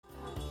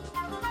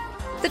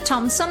The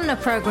Tom Sumner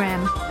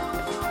Program.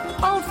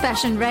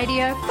 Old-fashioned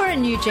radio for a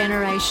new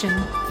generation.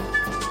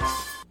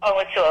 Oh,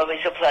 it's always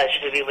a pleasure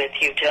to be with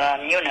you,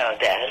 Tom. You know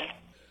that.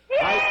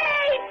 Yay,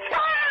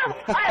 Tom!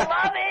 I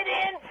love it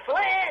in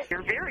Flint!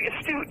 You're very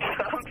astute,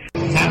 Tom.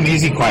 Not an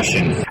easy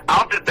question.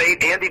 I'll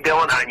debate Andy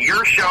Dillon on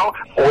your show.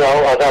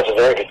 Well, that's a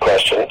very good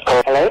question.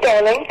 Hello,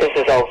 darling. This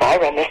is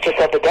Elvira, Mistress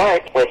of the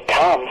Dark, with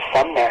Tom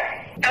Sumner.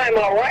 I'm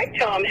all right,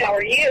 Tom. How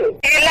are you?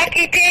 Hey,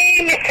 lucky day,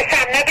 Mr.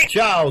 Sumner.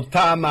 Ciao,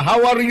 Tom.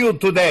 How are you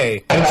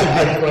today? That's a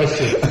good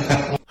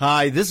question.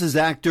 Hi, this is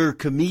actor,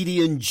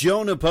 comedian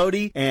Joe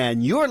Napodi,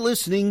 and you're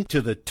listening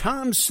to the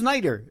Tom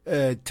Smothers.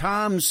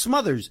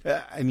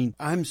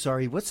 I'm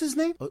sorry, what's his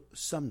name? Oh,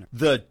 Sumner.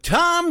 The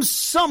Tom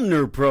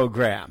Sumner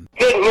Program.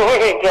 Good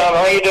morning, Tom.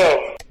 How you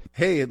doing?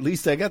 Hey, at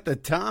least I got the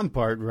Tom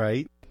part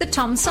right. The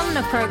Tom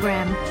Sumner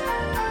Program.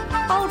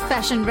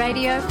 Old-fashioned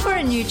radio for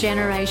a new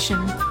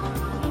generation.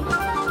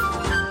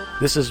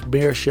 This is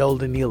Mayor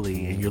Sheldon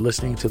Neely, and you're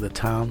listening to the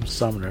Tom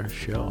Sumner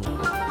Show.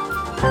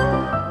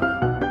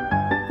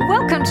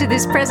 Welcome to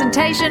this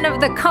presentation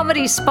of the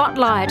Comedy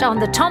Spotlight on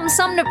the Tom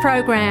Sumner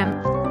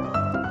Program.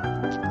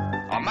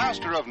 A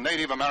master of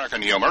Native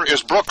American humor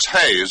is Brooks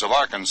Hayes of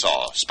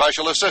Arkansas,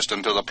 special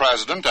assistant to the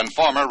president and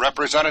former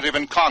representative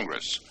in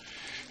Congress.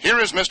 Here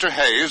is Mr.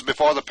 Hayes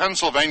before the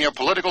Pennsylvania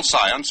Political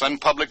Science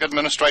and Public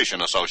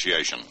Administration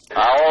Association.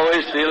 I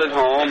always feel at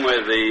home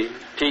with the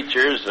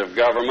teachers of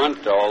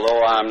government.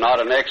 Although I'm not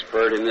an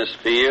expert in this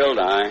field,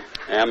 I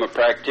am a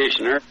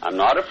practitioner. I'm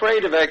not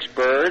afraid of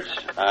experts.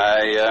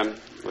 I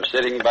was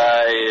sitting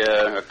by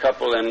a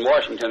couple in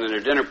Washington at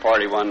a dinner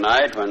party one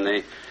night when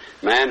the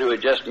man who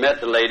had just met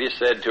the lady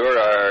said to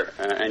her,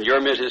 and you're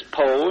Mrs.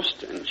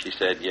 Post? And she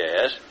said,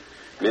 yes.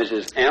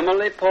 Mrs.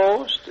 Emily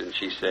Post? And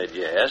she said,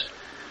 yes.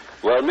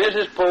 Well,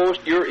 Mrs.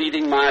 Post, you're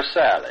eating my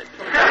salad.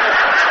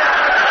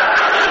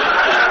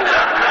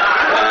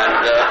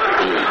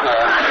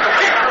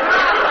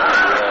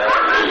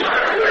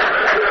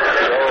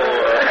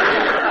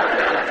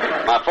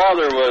 My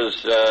father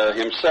was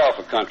himself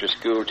a country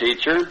school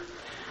teacher,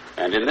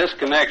 and in this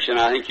connection,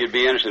 I think you'd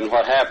be interested in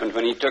what happened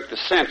when he took the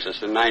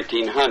census in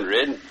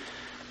 1900.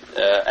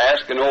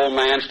 Asked an old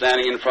man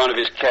standing in front of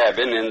his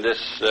cabin in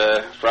this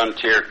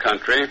frontier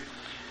country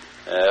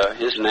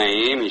his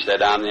name. He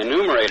said, I'm the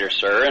enumerator,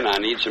 sir, and I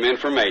need some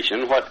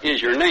information. What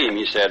is your name?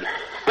 He said,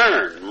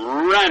 Hearn,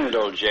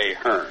 Randall J.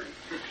 Hearn.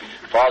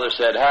 Father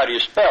said, how do you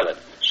spell it?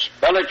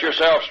 Spell it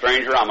yourself,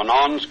 stranger. I'm a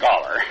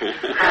non-scholar.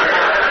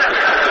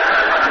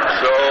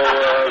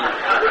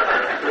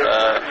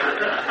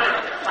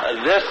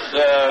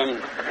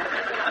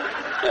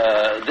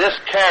 This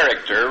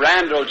character,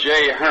 Randall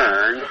J.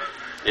 Hearn,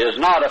 is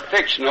not a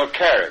fictional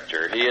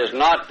character. He is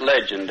not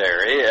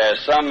legendary, as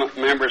some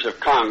members of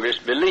Congress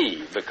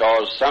believe,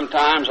 because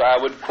sometimes I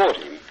would quote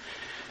him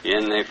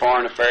in the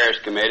Foreign Affairs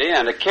Committee,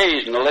 and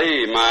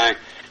occasionally my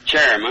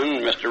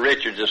chairman, Mr.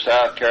 Richards of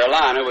South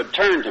Carolina, would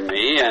turn to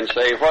me and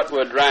say, what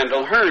would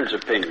Randall Hearn's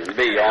opinion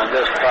be on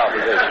this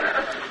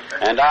proposition?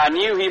 And I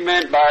knew he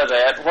meant by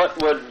that, what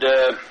would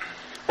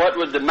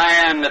the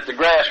man at the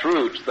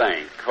grassroots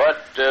think?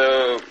 What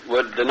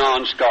would the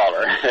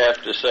non-scholar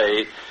have to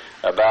say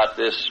about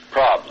this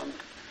problem?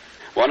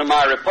 One of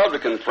my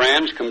Republican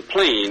friends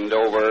complained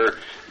over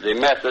the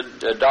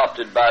method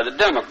adopted by the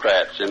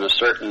Democrats in a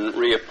certain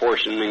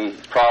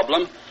reapportioning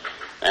problem,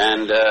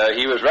 and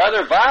he was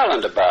rather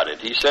violent about it.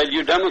 He said,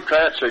 you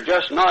Democrats are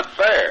just not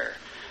fair.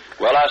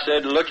 Well, I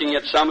said, looking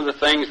at some of the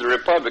things the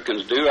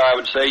Republicans do, I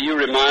would say, you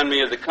remind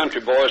me of the country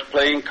boys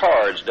playing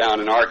cards down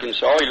in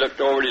Arkansas. He looked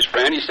over at his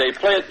friend. He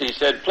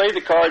said, play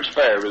the cards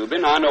fair,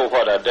 Reuben. I know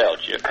what I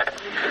dealt you.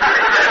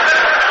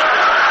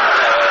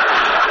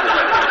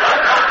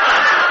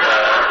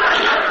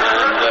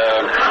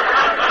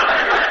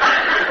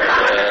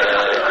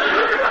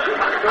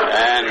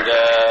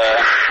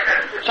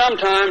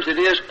 Sometimes it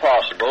is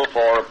possible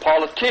for a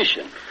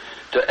politician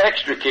to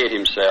extricate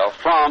himself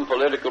from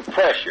political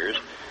pressures,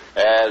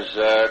 as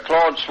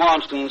Claude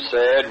Swanston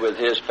said with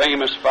his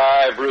famous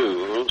 5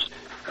 rules,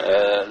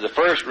 the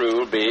first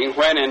rule being,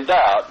 when in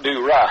doubt,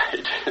 do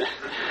right.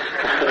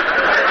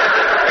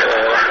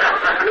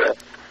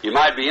 You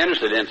might be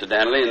interested,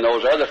 incidentally, in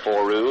those other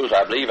 4 rules.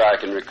 I believe I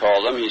can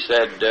recall them. He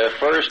said,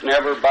 first,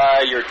 never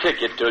buy your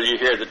ticket till you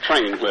hear the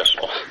train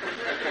whistle.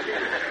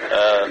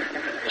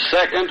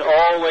 Second,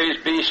 always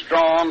be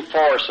strong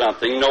for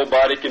something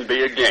nobody can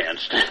be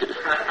against.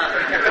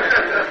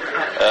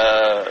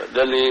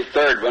 Then the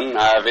third one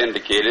I've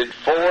indicated.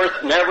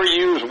 Fourth, never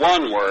use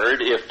one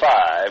word if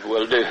 5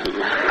 will do.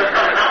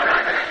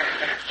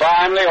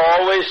 Finally,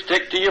 always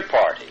stick to your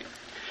party.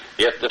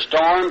 If the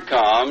storm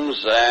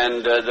comes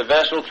and the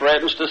vessel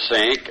threatens to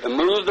sink,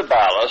 move the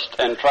ballast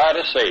and try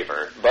to save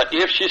her. But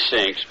if she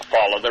sinks,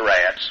 follow the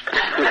rats.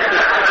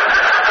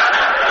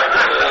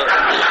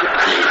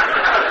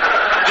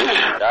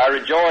 I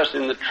rejoice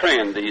in the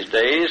trend these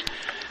days,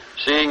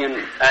 seeing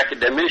an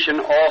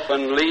academician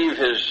often leave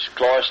his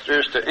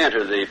cloisters to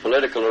enter the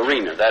political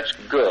arena. That's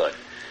good.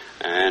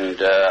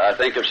 And I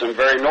think of some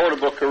very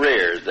notable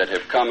careers that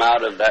have come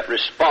out of that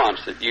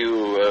response that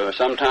you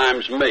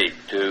sometimes make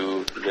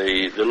to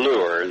the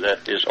lure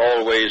that is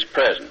always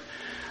present.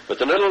 But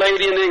the little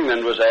lady in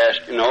England was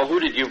asked, who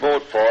did you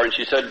vote for? And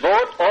she said,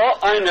 vote? Oh,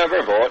 I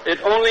never vote.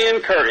 It only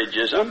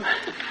encourages them.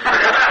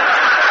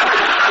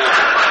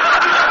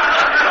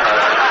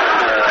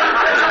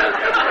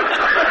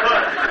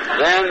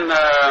 Then,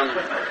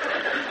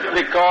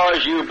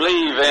 because you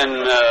believe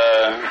in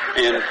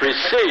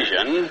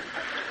precision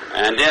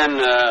and in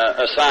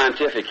a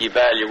scientific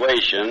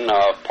evaluation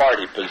of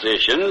party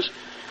positions,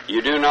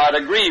 you do not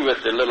agree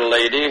with the little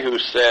lady who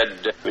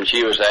said, when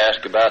she was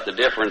asked about the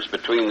difference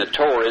between the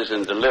Tories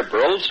and the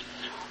Liberals,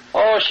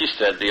 she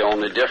said the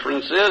only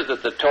difference is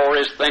that the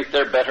Tories think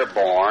they're better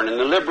born and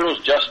the Liberals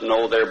just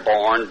know they're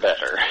born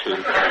better.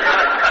 And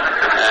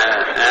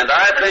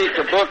I think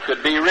a book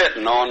could be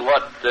written on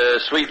what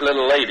sweet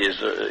little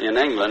ladies in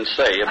England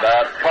say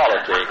about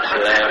politics,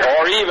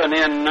 or even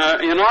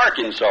in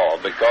Arkansas,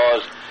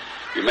 because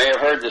you may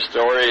have heard the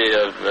story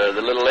of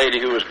the little lady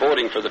who was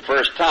voting for the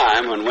first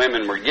time when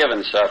women were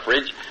given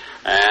suffrage,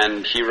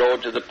 and she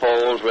rode to the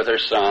polls with her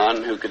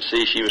son, who could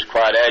see she was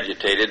quite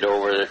agitated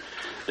over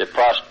the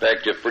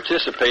prospect of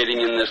participating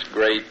in this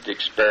great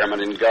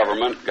experiment in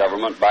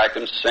government by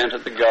consent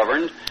of the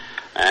governed.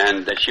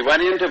 And she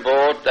went in to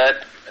vote.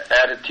 That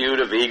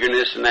attitude of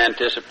eagerness and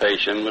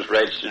anticipation was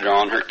registered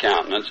on her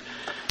countenance.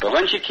 But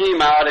when she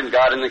came out and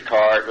got in the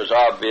car, it was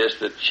obvious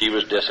that she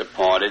was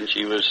disappointed.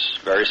 She was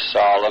very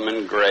solemn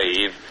and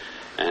grave.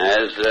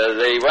 As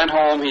they went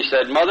home, he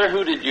said, Mother,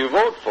 who did you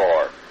vote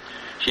for?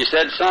 She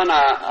said, Son,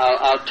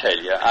 I'll tell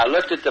you. I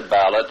looked at the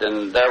ballot,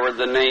 and there were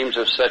the names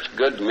of such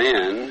good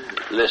men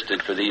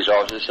listed for these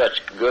offices,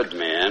 such good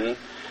men,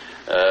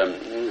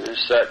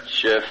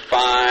 such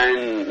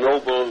fine,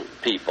 noble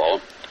people.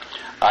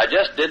 I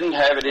just didn't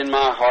have it in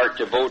my heart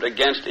to vote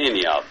against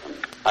any of them.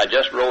 I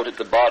just wrote at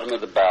the bottom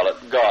of the ballot,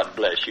 God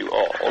bless you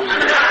all.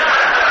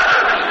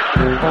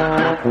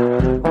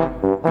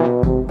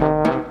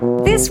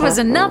 This was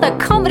another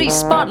Comedy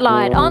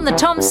Spotlight on the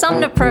Tom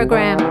Sumner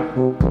Program.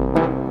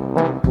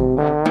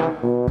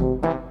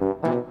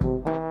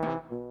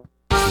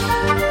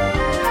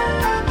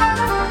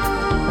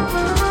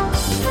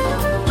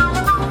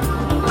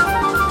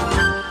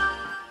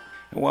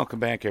 Welcome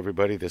back,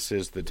 everybody. This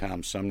is the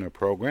Tom Sumner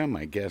Program.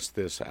 My guest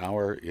this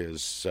hour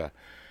is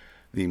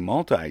the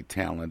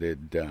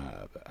multi-talented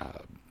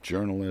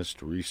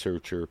journalist,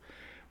 researcher,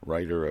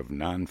 writer of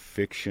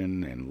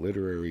nonfiction and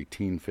literary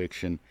teen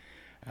fiction.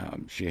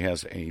 She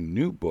has a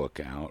new book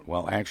out.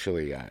 Well,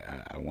 actually,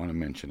 I want to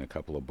mention a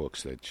couple of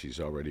books that she's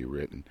already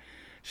written.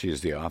 She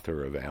is the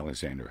author of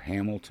Alexander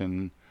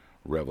Hamilton,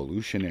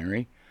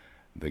 Revolutionary,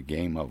 The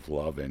Game of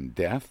Love and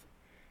Death,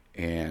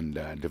 and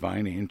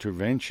Divine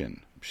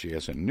Intervention. She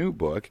has a new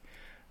book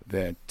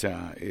that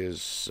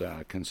is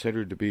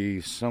considered to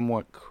be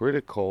somewhat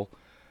critical,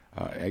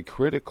 a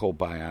critical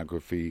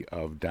biography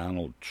of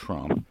Donald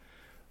Trump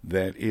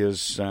that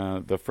is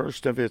the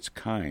first of its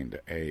kind,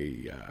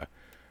 a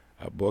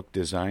book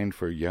designed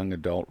for young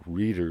adult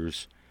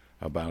readers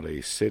about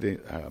a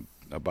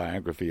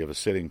biography of a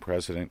sitting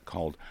president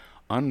called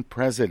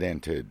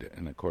Unprecedented.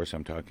 And, of course,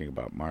 I'm talking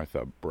about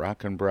Martha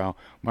Brockenbrough.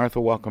 Martha,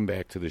 welcome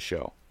back to the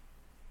show.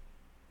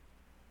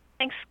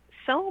 Thanks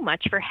so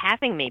much for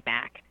having me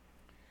back.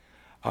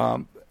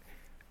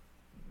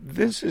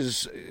 This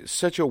is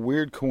such a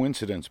weird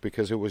coincidence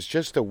because it was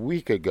just a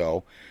week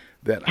ago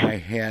that I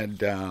had,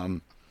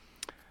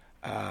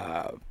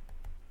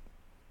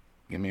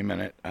 give me a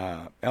minute,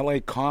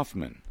 L.A.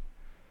 Kaufman,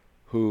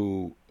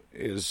 who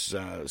is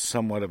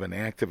somewhat of an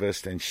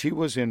activist, and she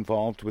was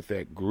involved with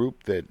that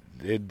group that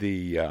did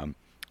the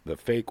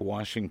fake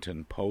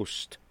Washington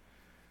Post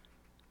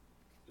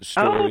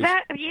stories.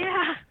 Oh,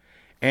 yeah.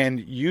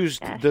 And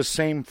used the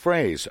same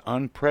phrase,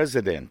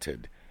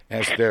 unprecedented,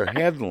 as their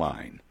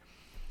headline.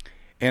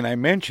 And I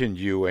mentioned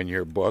you in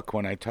your book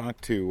when I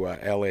talked to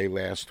L.A.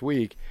 last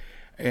week,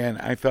 and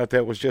I thought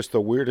that was just the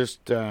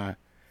weirdest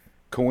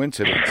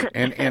coincidence.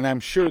 And I'm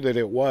sure that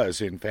it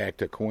was, in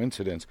fact, a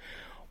coincidence.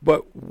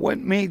 But what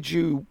made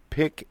you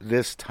pick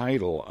this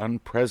title,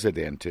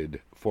 Unprecedented,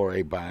 for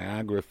a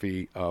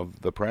biography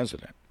of the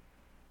president?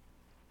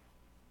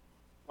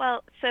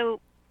 Well, so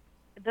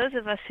those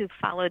of us who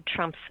followed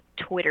Trump's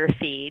Twitter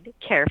feed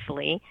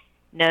carefully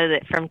know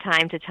that from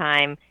time to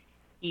time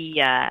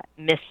he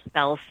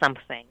misspells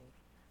something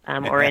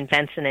or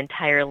invents an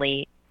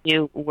entirely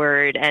new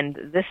word. And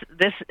this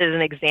is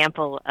an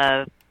example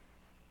of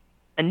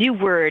a new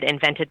word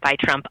invented by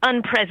Trump,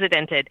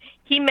 unprecedented.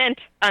 He meant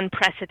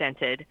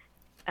unprecedented.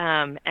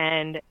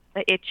 And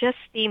it just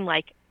seemed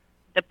like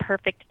the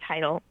perfect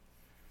title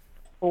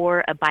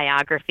for a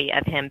biography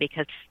of him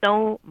because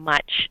so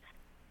much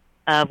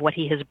of what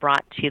he has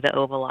brought to the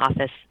Oval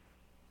Office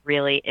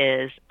really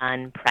is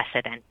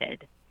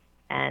unprecedented.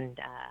 And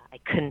I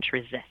couldn't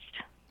resist.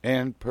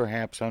 And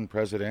perhaps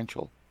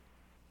unpresidential?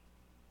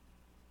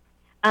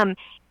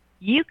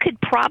 You could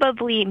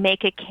probably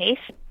make a case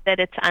that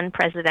it's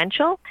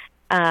unpresidential.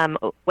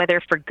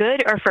 Whether for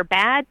good or for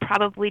bad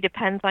probably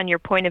depends on your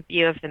point of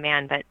view of the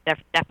man, but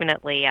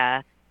definitely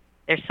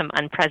there's some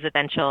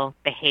unpresidential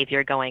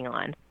behavior going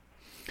on.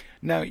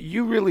 Now,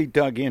 you really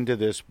dug into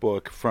this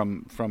book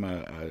from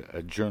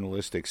a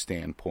journalistic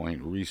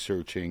standpoint,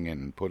 researching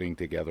and putting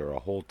together a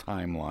whole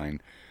timeline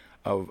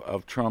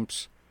of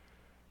Trump's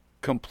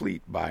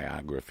complete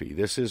biography.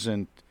 This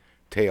isn't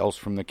Tales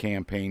from the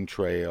Campaign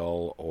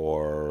Trail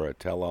or a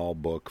tell-all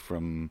book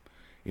from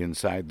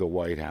inside the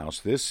White House.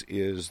 This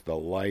is the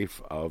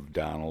life of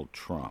Donald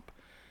Trump.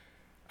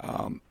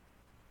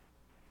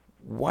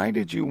 Why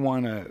did you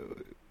want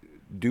to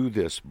do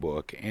this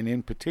book, and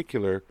in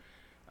particular,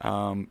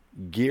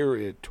 gear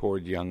it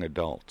toward young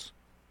adults?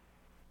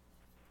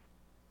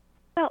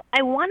 Well,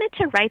 I wanted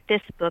to write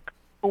this book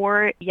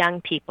for young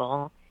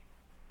people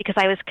because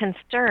I was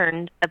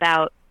concerned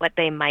about what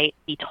they might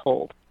be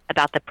told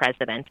about the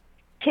president.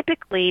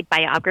 Typically,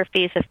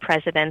 biographies of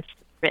presidents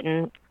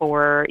written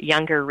for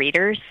younger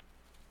readers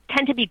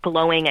tend to be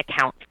glowing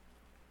accounts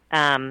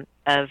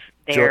of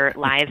their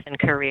lives and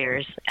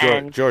careers.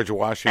 George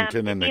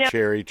Washington and the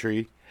cherry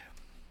tree.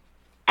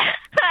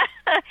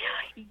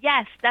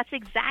 Yes, that's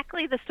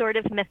exactly the sort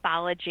of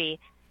mythology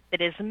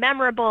that is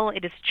memorable,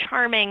 it is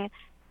charming,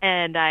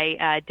 and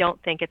I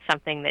don't think it's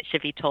something that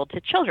should be told to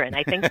children.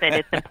 I think that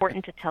it's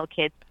important to tell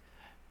kids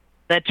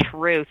the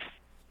truth.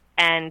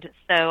 And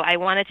so I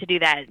wanted to do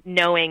that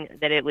knowing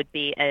that it would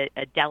be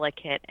a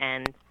delicate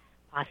and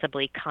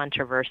possibly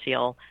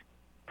controversial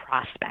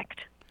prospect.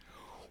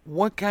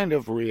 What kind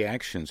of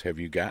reactions have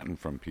you gotten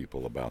from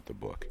people about the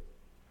book?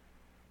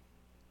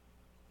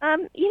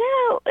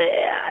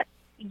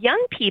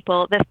 Young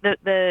people,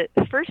 the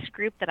first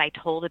group that I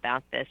told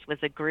about this was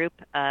a group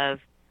of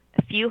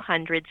a few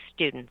hundred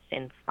students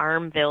in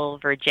Farmville,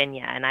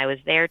 Virginia, and I was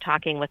there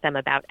talking with them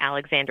about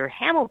Alexander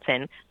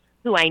Hamilton,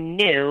 who I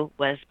knew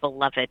was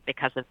beloved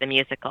because of the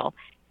musical.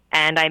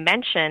 And I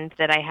mentioned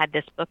that I had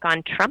this book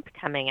on Trump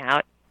coming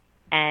out,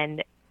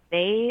 and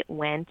they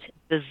went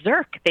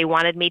berserk. They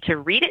wanted me to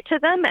read it to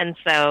them, and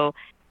so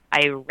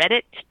I read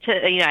it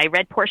I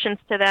read portions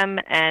to them,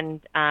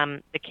 and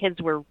the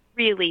kids were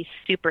really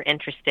super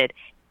interested.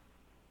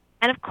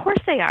 And of course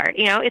they are.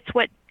 It's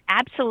what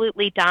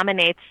absolutely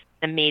dominates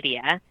the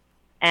media,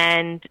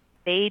 and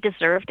they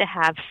deserve to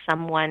have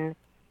someone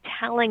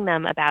telling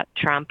them about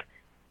Trump,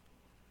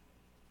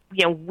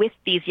 with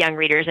these young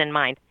readers in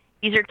mind.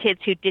 These are kids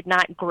who did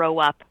not grow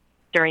up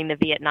during the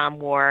Vietnam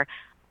War,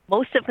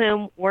 most of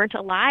whom weren't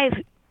alive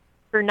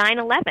for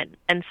 9/11.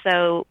 And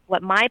so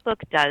what my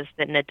book does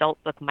that an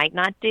adult book might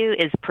not do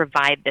is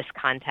provide this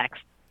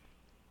context.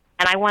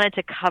 And I wanted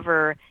to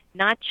cover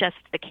not just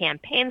the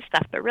campaign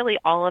stuff, but really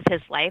all of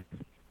his life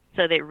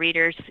so that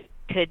readers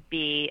could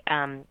be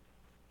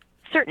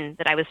certain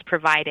that I was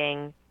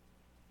providing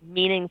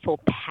meaningful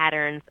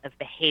patterns of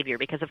behavior,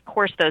 because of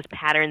course those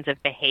patterns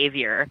of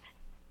behavior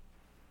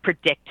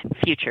predict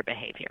future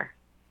behavior.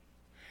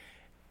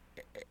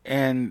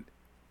 And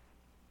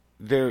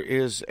there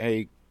is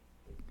a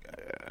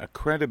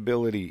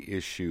credibility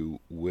issue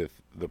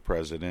with the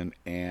president,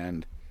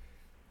 and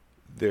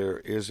there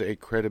is a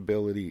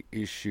credibility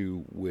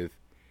issue with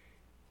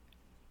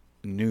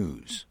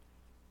news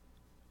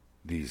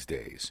these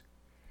days.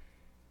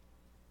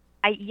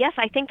 Yes,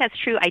 I think that's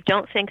true. I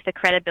don't think the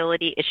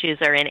credibility issues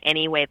are in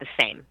any way the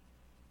same.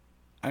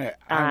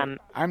 I'm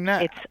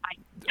not.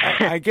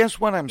 I guess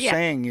what I'm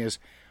saying is,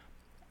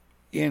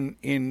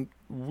 in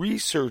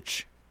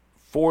research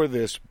for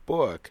this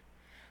book,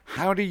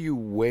 how do you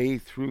weigh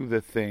through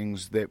the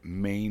things that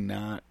may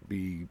not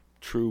be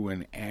true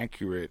and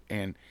accurate,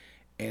 and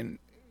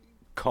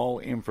call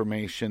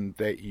information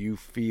that you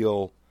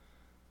feel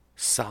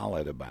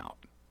solid about?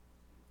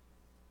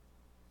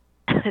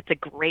 That's a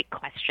great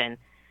question.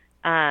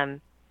 And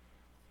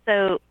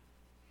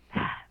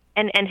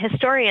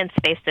historians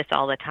face this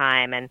all the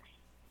time, and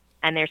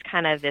there's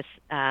kind of this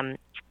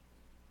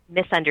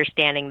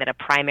misunderstanding that a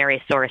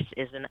primary source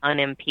is an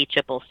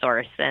unimpeachable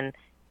source, and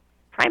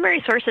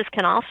primary sources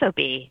can also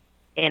be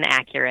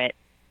inaccurate.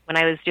 When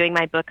I was doing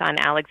my book on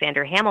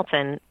Alexander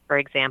Hamilton, for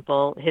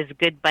example, his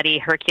good buddy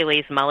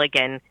Hercules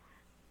Mulligan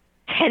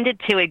tended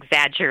to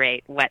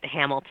exaggerate what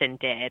Hamilton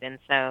did, and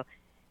so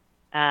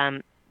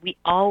we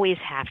always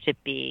have to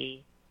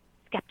be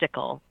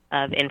skeptical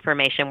of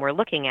information we're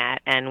looking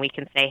at, and we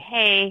can say,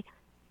 hey,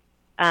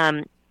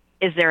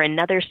 is there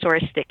another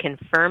source that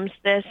confirms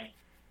this?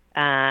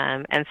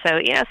 And so,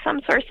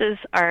 some sources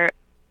are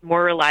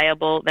more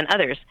reliable than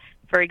others.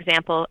 For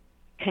example,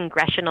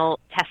 congressional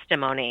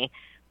testimony.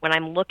 When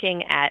I'm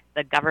looking at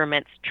the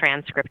government's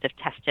transcript of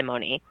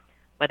testimony,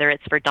 whether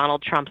it's for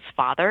Donald Trump's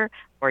father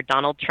or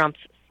Donald Trump's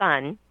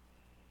son,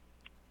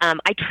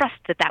 I trust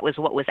that was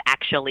what was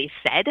actually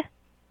said.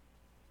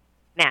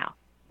 Now,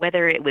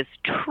 whether it was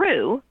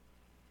true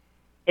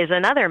is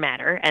another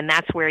matter, and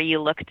that's where you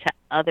look to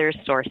other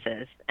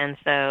sources. And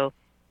so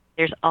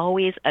there's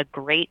always a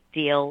great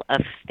deal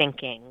of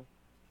thinking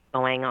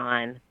going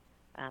on,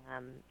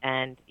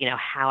 and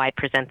how I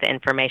present the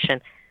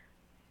information.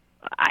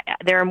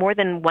 there are more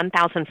than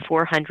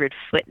 1,400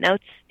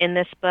 footnotes in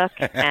this book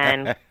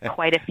and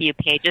quite a few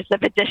pages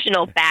of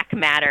additional back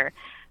matter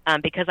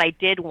because I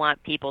did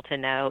want people to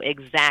know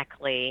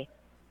exactly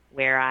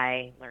where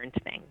I learned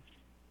things.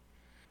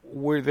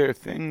 Were there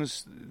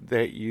things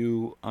that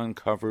you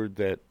uncovered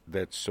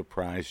that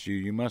surprised you?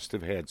 You must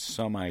have had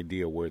some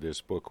idea where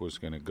this book was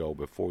going to go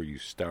before you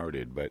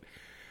started, but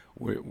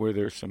were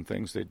there some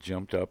things that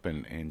jumped up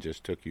and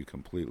just took you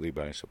completely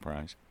by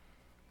surprise?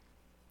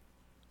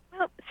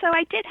 Well, so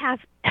I did have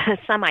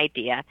some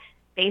idea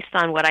based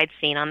on what I'd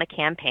seen on the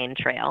campaign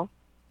trail,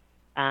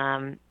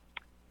 and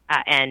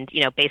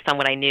based on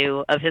what I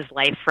knew of his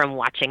life from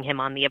watching him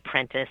on The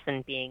Apprentice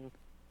and being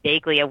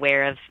vaguely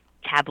aware of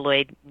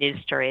tabloid news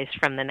stories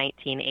from the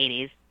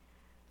 1980s.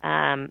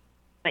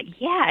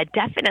 But yeah,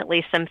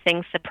 definitely some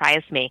things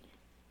surprised me.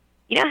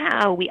 You know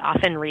how we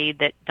often read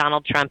that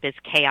Donald Trump is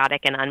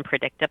chaotic and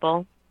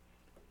unpredictable?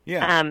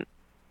 Yeah.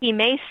 He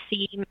may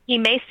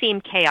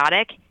seem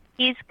chaotic.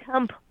 He's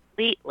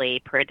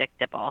completely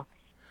predictable.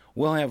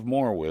 We'll have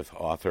more with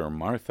author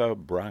Martha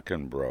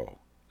Brockenbrough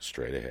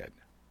straight ahead.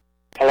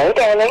 Hello,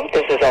 darling.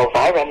 This is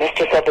Elvira,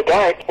 Mistress of the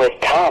Dark, with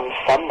Tom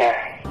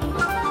Sumner.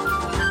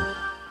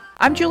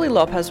 I'm Julie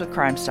Lopez with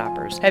Crime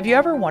Stoppers. Have you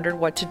ever wondered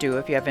what to do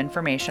if you have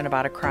information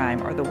about a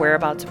crime or the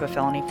whereabouts of a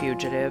felony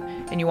fugitive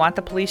and you want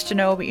the police to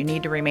know but you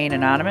need to remain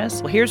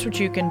anonymous? Well, here's what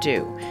you can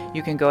do.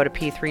 You can go to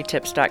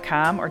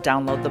p3tips.com or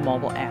download the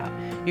mobile app.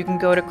 You can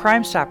go to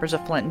Crime Stoppers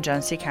of Flint and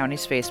Genesee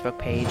County's Facebook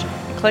page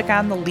and click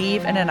on the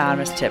Leave an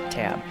Anonymous Tip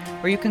tab,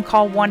 or you can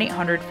call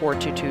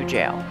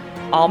 1-800-422-JAIL.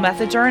 All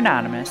methods are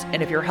anonymous,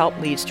 and if your help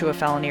leads to a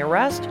felony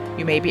arrest,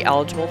 you may be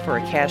eligible for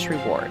a cash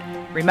reward.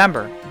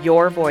 Remember,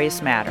 your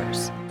voice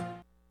matters.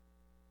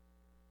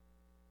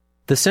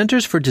 The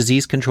Centers for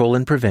Disease Control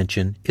and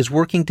Prevention is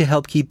working to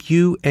help keep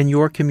you and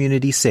your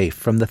community safe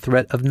from the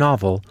threat of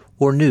novel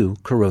or new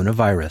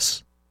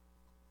coronavirus.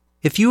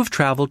 If you have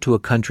traveled to a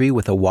country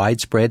with a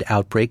widespread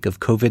outbreak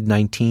of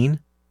COVID-19,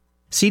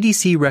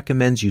 CDC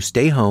recommends you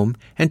stay home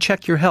and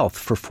check your health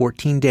for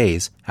 14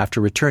 days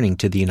after returning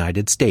to the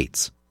United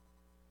States.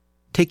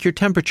 Take your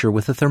temperature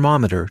with a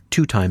thermometer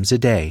 2 times a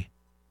day.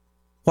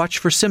 Watch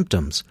for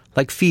symptoms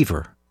like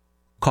fever,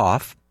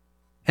 cough,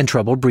 and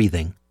trouble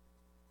breathing.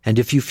 And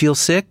if you feel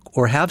sick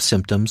or have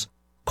symptoms,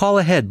 call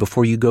ahead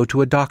before you go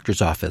to a doctor's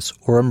office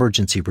or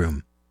emergency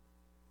room.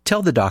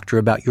 Tell the doctor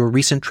about your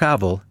recent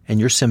travel and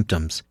your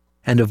symptoms,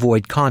 and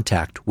avoid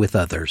contact with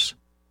others.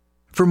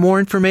 For more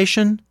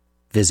information,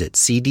 visit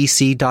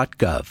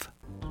cdc.gov.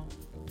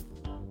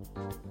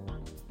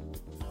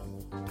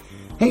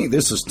 Hey,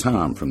 this is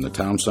Tom from the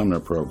Tom Sumner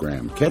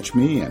Program. Catch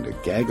me and a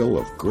gaggle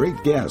of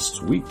great guests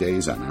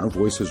weekdays on Our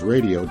Voices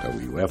Radio,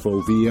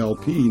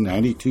 WFOVLP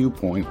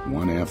 92.1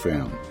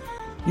 FM.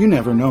 You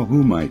never know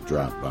who might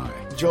drop by.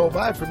 Joe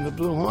By from the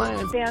Blue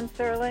Hawaiian. Dan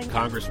Sterling.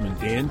 Congressman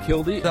Dan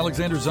Kildee.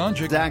 Alexander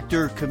Zonjic.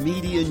 Actor,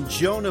 comedian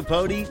Joe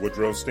Napodi.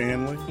 Woodrow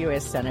Stanley.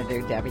 U.S.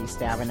 Senator Debbie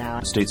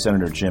Stabenow. State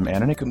Senator Jim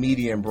Ananich.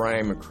 Comedian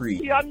Brian McCree.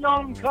 The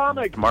unknown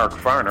comic. Mark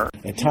Farner.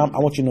 And Tom, I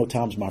want you to know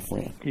Tom's my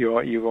friend.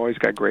 You've always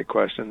got great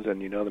questions, and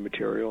you know the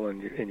material,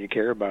 and you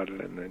care about it,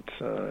 and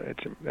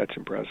that's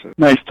impressive.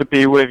 Nice to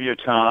be with you,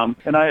 Tom.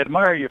 And I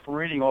admire you for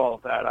reading all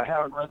of that. I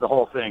haven't read the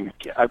whole thing.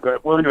 I'm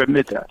willing to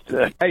admit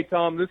that. Hey,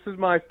 Tom, this is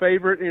my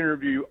favorite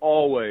interview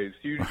always.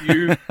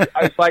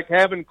 It's like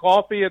having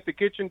coffee at the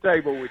kitchen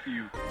table with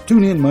you.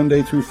 Tune in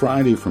Monday through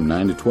Friday from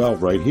 9 to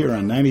 12 right here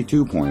on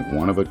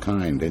 92.1 of a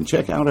kind, and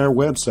check out our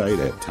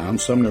website at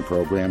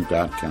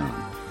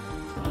TomSumnerProgram.com.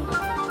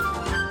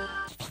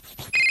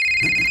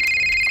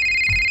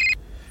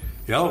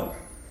 Yo,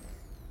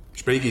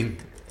 speaking.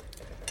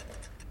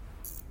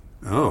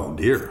 Oh,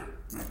 dear.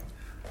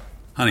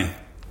 Honey,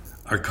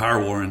 our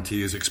car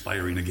warranty is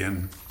expiring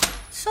again.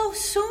 So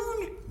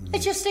soon? It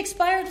just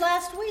expired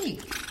last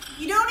week.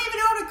 You don't even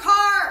own a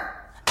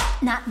car!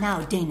 Not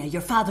now, Dana.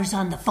 Your father's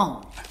on the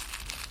phone.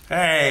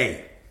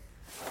 Hey!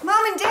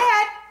 Mom and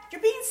Dad,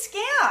 you're being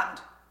scammed.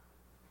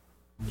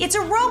 It's a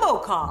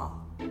robocall.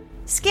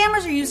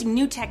 Scammers are using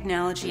new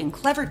technology and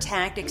clever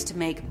tactics to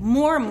make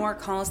more and more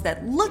calls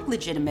that look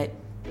legitimate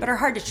but are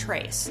hard to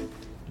trace.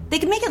 They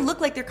can make it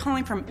look like they're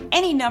calling from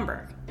any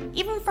number,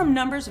 even from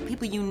numbers of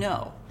people you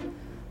know.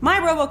 My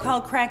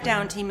robocall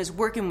crackdown team is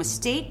working with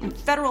state and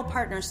federal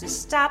partners to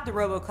stop the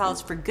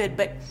robocalls for good,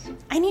 but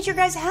I need your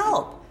guys'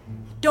 help.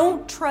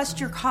 Don't trust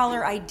your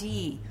caller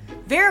ID.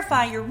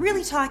 Verify you're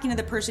really talking to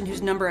the person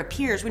whose number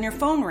appears when your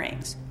phone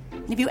rings.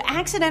 And if you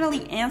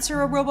accidentally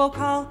answer a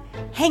robocall,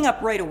 hang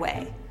up right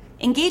away.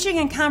 Engaging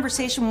in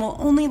conversation will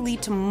only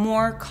lead to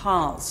more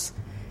calls.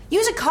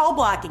 Use a call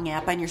blocking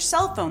app on your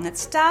cell phone that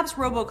stops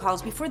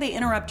robocalls before they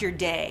interrupt your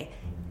day.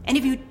 And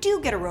if you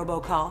do get a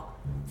robocall,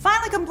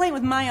 file a complaint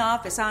with my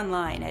office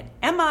online at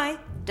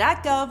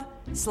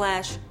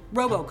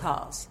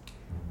mi.gov/robocalls.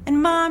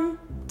 And Mom,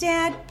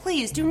 Dad,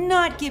 please do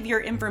not give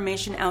your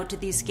information out to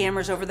these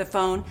scammers over the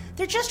phone.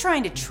 They're just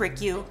trying to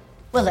trick you.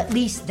 Well, at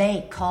least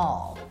they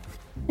call.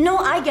 No,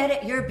 I get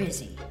it, you're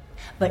busy.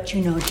 But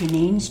you know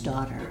Janine's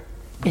daughter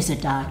is a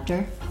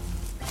doctor.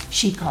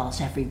 She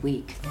calls every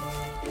week.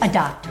 a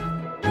doctor.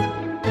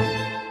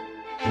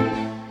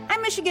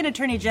 I'm Michigan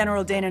Attorney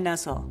General Dana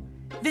Nessel.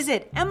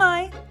 Visit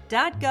mi.gov/AG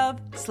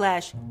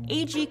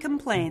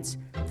complaints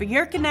for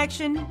your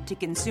connection to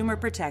consumer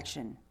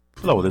protection.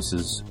 Hello, this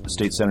is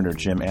State Senator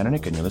Jim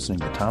Ananick, and you're listening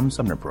to the Tom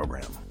Sumner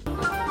Program.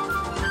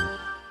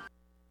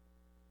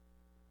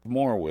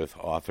 More with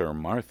author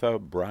Martha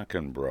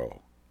Brockenbrough.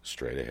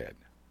 Straight ahead.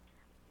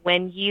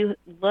 When you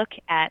look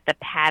at the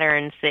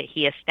patterns that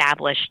he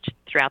established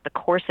throughout the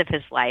course of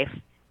his life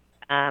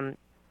and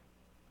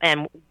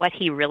what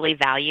he really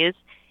values,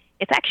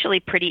 it's actually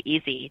pretty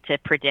easy to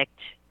predict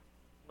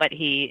what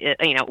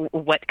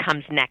what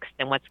comes next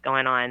and what's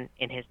going on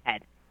in his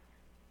head.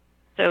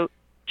 So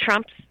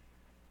Trump's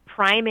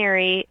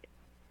primary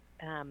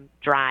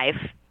drive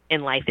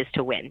in life is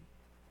to win.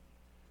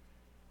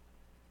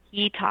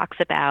 He talks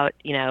about,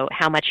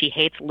 how much he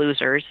hates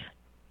losers,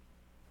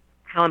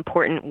 how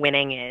important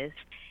winning is.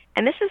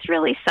 And this is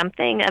really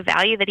a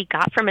value that he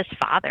got from his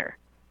father.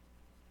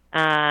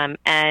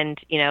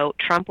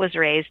 Trump was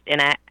raised in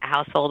a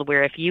household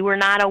where if you were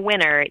not a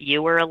winner,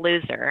 you were a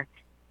loser.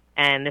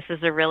 And this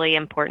is a really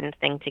important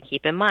thing to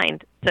keep in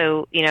mind.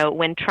 So,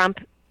 when Trump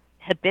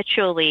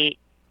habitually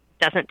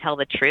doesn't tell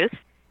the truth,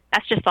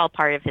 that's just all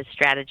part of his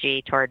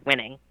strategy toward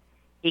winning.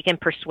 He can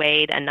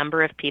persuade a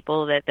number of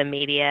people that the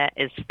media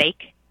is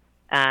fake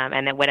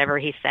and that whatever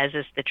he says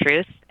is the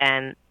truth,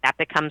 and that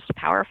becomes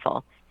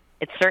powerful.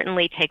 It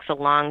certainly takes a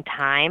long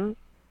time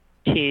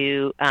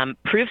to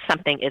prove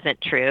something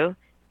isn't true,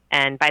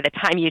 and by the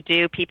time you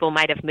do, people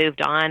might have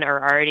moved on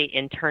or already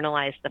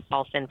internalized the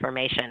false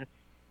information.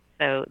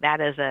 So that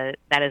is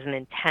an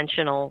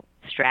intentional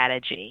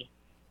strategy,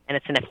 and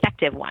it's an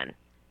effective one.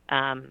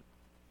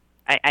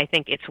 I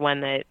think it's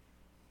one that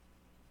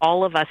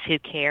all of us who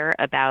care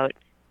about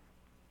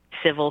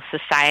civil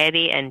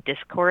society and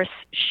discourse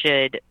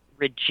should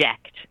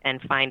reject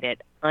and find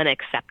it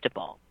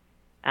unacceptable.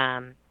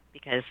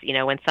 Because,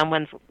 when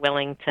someone's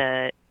willing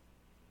to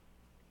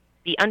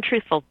be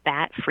untruthful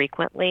that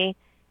frequently,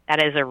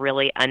 that is a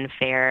really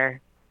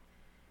unfair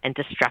and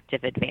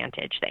destructive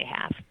advantage they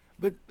have.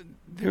 But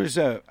there's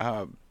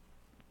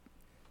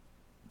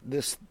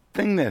this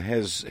thing that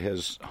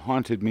has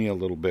haunted me a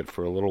little bit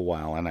for a little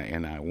while,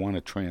 and I want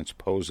to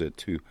transpose it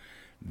to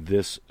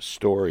this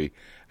story,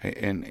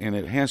 and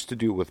it has to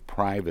do with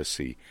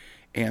privacy.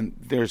 And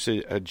there's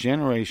a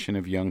generation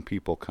of young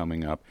people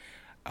coming up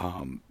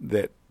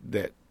that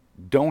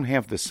don't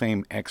have the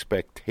same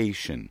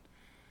expectation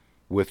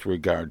with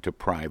regard to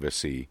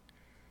privacy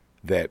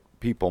that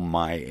people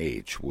my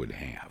age would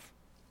have.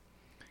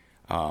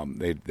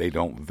 They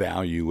don't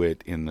value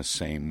it in the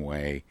same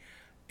way,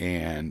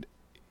 and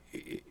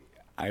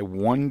I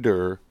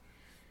wonder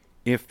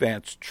if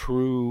that's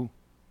true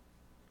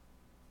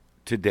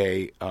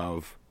today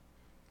or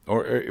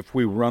if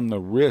we run the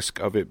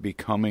risk of it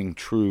becoming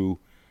true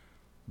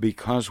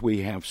because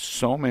we have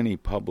so many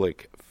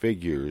public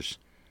figures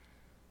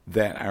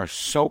that are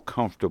so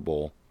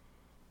comfortable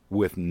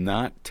with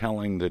not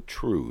telling the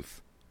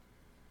truth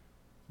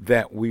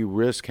that we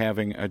risk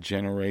having a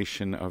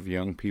generation of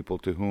young people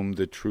to whom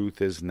the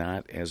truth is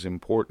not as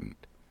important.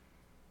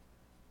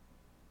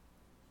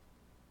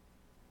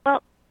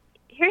 Well,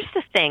 here's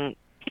the thing.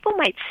 People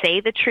might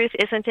say the truth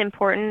isn't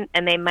important,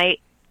 and they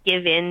might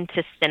give in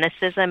to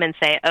cynicism and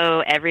say,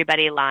 oh,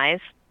 everybody lies.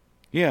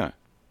 Yeah.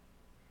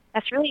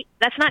 That's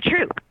not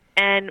true.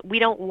 And we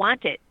don't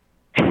want it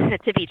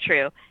to be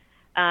true.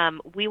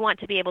 We want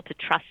to be able to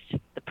trust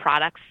the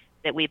products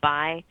that we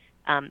buy.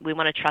 We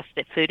want to trust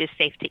that food is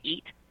safe to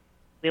eat.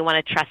 We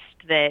want to trust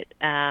that,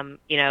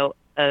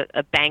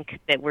 a bank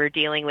that we're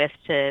dealing with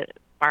to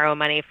borrow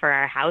money for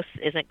our house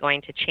isn't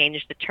going to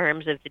change the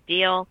terms of the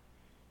deal.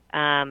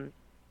 Our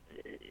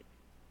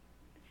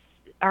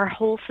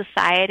whole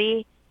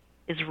society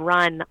is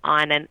run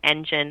on an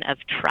engine of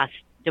trust.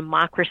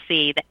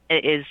 Democracy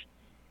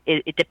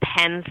it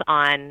depends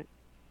on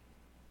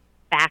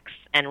facts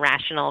and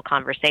rational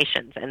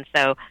conversations. And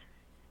so,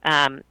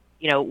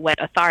 what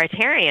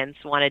authoritarians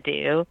want to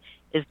do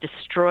is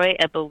destroy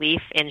a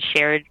belief in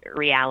shared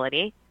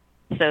reality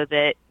so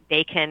that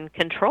they can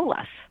control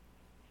us.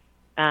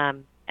 I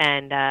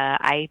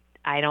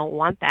don't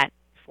want that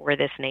for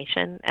this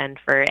nation and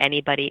for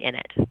anybody in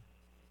it.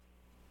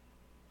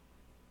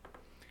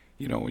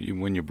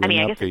 When you bring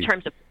up I guess in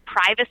terms of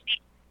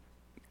privacy.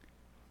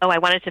 Oh, I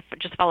wanted to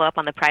just follow up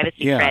on the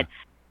privacy thread.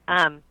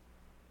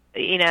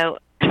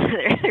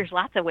 There's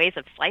lots of ways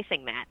of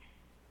slicing that.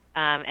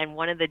 And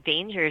one of the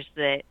dangers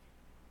that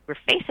we're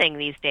facing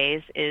these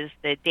days is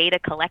the data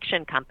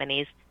collection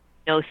companies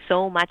know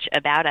so much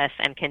about us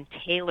and can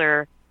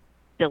deliver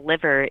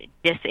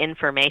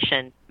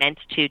disinformation meant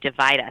to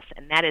divide us.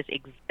 And that is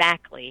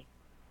exactly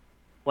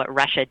what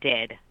Russia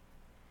did.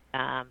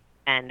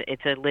 And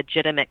it's a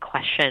legitimate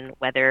question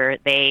whether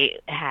they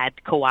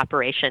had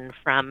cooperation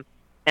from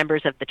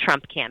members of the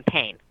Trump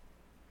campaign.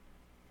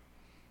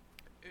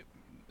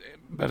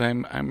 But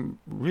I'm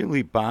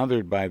really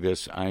bothered by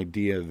this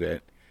idea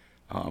that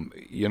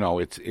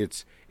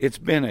It's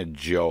been a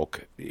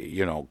joke,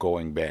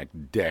 going back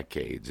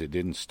decades. It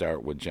didn't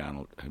start with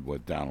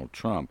Donald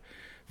Trump,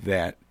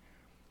 that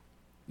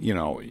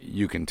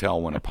you can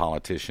tell when a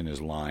politician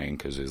is lying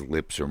because his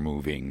lips are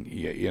moving,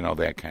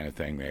 that kind of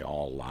thing. They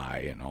all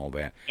lie and all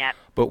that. Yep.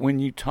 But when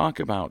you talk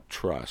about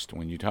trust,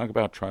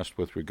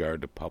 with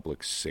regard to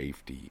public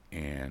safety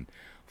and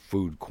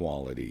food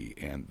quality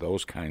and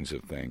those kinds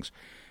of things,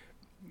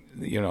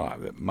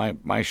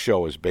 my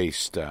show is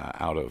based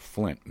out of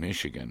Flint,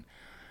 Michigan,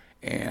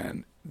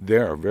 and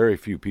there are very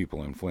few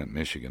people in Flint,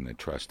 Michigan that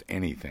trust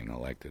anything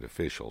elected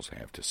officials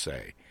have to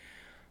say.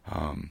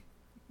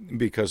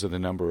 Because of the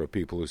number of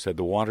people who said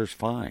the water's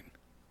fine.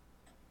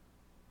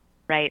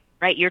 Right.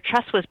 Your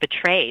trust was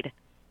betrayed.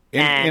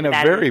 In a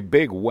very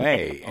big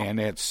way, and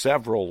at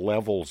several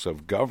levels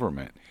of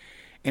government.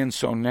 And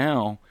so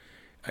now,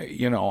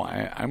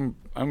 I'm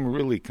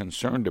really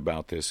concerned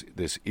about this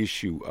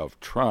issue of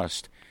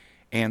trust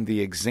and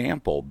the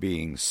example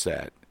being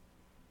set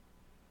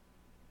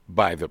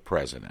by the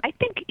president. I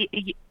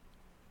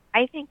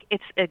think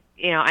it's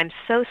I'm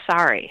so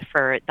sorry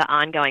for the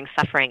ongoing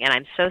suffering, and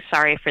I'm so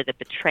sorry for the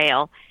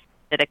betrayal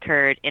that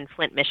occurred in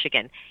Flint,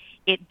 Michigan.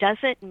 It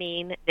doesn't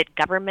mean that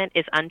government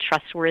is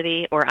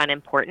untrustworthy or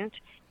unimportant.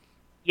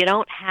 You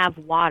don't have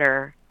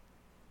water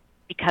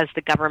because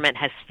the government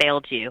has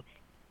failed you.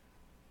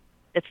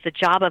 It's the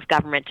job of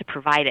government to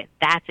provide it.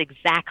 That's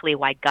exactly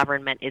why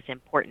government is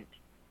important.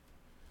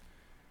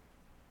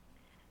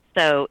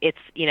 So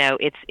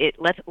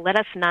let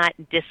us not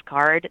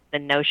discard the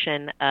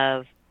notion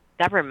of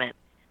government.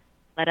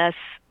 Let us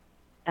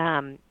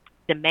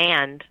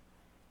demand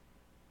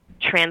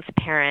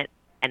transparent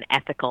and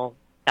ethical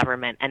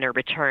government and a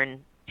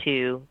return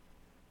to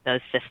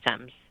those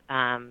systems.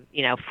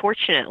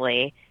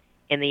 Fortunately,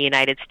 in the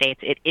United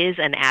States, it is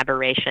an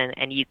aberration,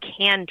 and you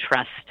can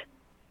trust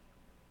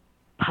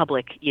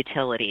public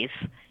utilities.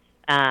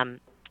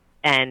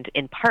 And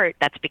in part,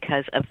 that's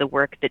because of the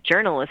work that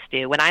journalists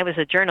do. When I was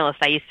a journalist,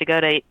 I used to go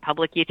to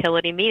public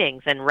utility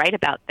meetings and write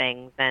about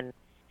things and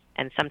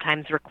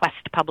sometimes request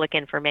public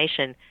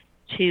information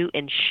to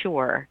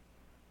ensure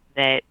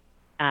that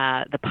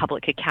the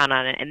public could count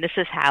on it. And this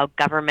is how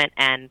government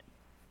and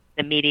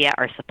the media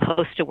are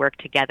supposed to work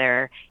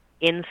together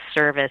in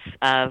service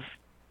of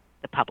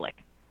the public.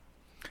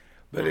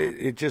 But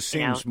it just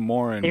seems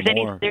more and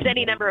more... There's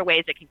any number of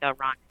ways it can go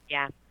wrong,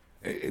 yeah.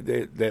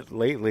 That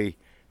lately,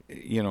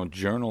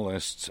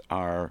 journalists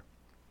have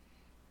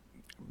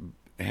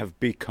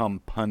become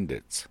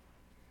pundits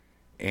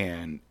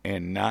and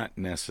not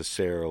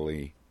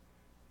necessarily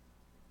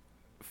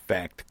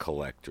fact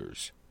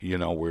collectors.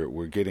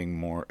 We're getting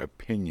more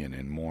opinion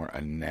and more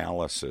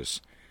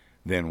analysis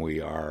than we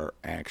are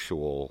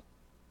actual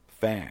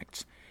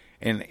facts.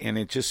 And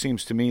it just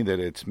seems to me that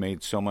it's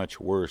made so much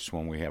worse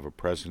when we have a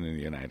president of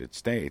the United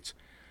States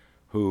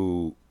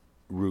who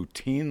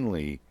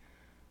routinely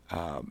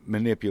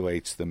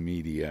manipulates the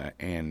media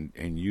and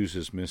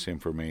uses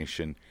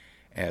misinformation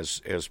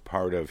as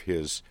part of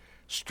his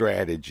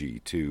strategy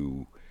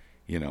to,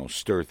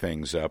 stir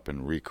things up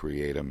and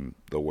recreate them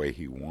the way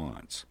he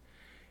wants.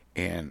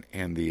 And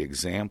the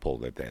example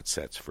that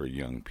sets for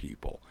young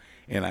people.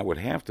 And I would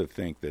have to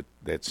think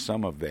that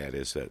some of that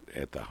is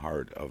at the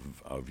heart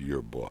of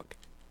your book.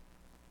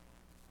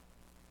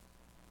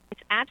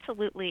 It's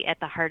absolutely at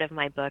the heart of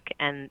my book,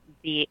 and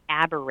the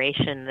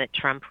aberration that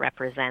Trump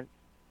represents.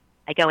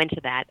 I go into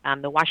that.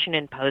 The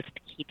Washington Post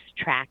keeps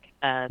track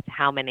of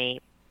how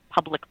many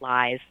public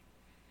lies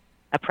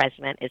a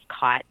president is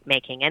caught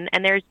making, and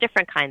there's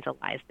different kinds of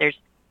lies. There's,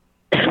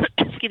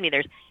 excuse me,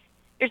 there's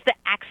the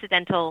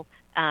accidental,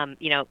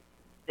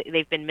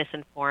 they've been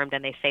misinformed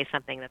and they say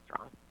something that's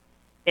wrong.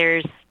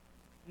 There's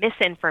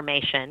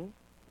misinformation,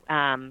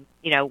 is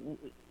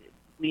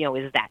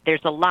that.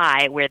 There's a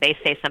lie where they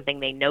say something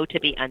they know to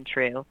be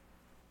untrue.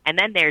 And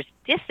then there's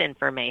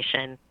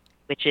disinformation,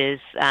 which is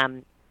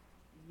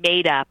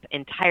made up,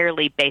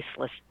 entirely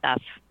baseless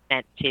stuff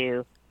meant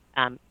to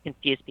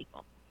confuse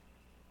people.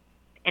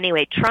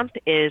 Anyway, Trump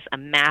is a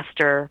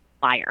master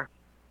liar.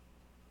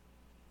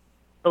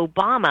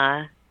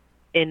 Obama,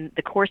 in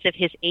the course of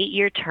his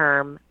 8-year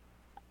term,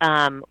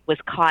 was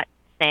caught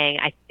saying,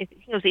 I think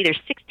it was either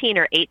 16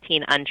 or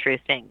 18 untrue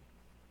things.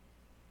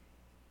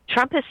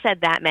 Trump has said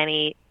that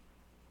many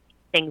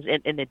things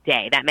in a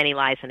day, that many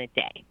lies in a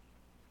day.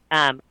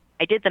 I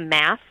did the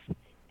math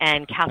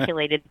and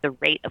calculated the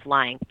rate of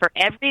lying. For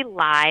every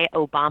lie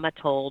Obama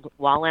told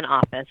while in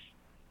office,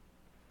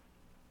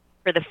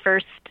 for the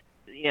first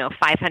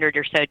 500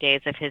 or so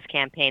days of his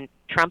campaign,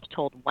 Trump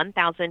told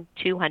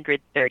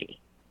 1,230.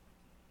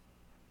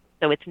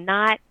 So it's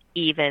not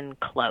even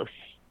close.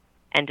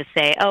 And to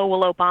say, oh,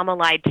 well, Obama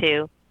lied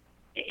too,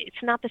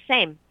 it's not the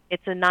same.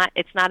 It's not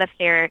a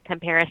fair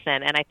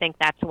comparison. And I think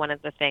that's one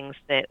of the things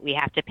that we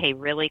have to pay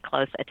really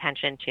close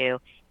attention to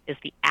is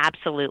the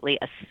absolutely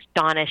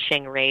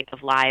astonishing rate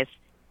of lies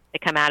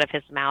that come out of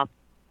his mouth.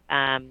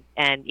 And,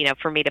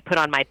 for me to put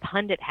on my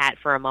pundit hat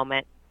for a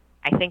moment,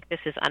 I think this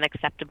is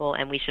unacceptable,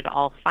 and we should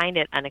all find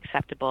it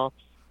unacceptable.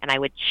 And I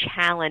would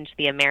challenge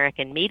the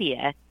American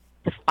media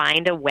to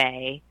find a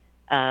way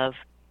of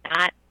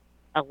not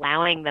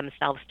allowing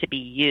themselves to be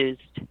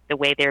used the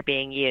way they're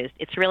being used.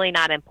 It's really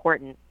not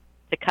important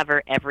to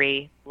cover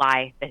every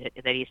lie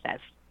that he says.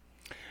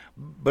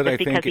 But just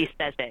because he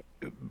says it.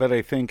 But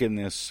I think in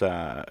this,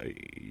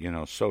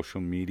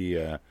 social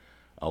media,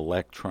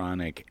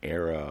 electronic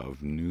era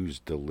of news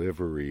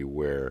delivery,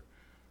 where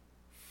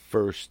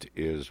first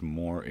is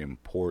more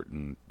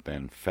important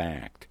than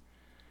fact,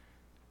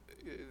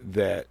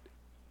 that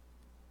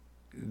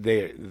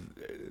the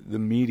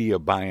media,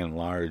 by and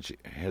large,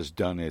 has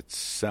done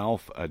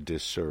itself a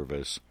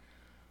disservice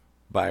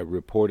by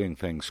reporting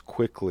things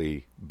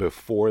quickly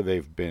before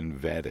they've been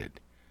vetted.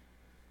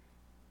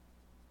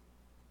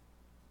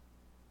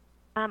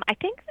 I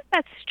think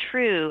that's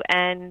true,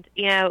 and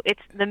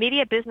it's the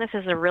media business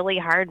is a really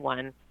hard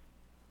one.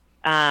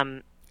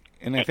 And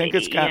I think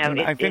it's gotten.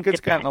 I think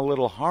it's gotten a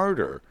little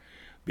harder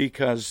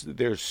because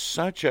there's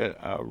such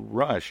a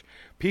rush.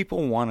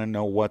 People want to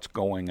know what's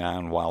going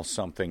on while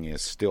something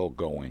is still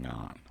going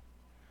on.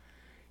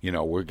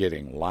 We're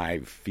getting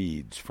live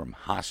feeds from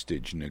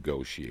hostage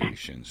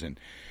negotiations, and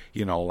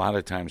a lot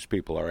of times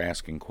people are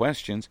asking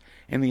questions,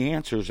 and the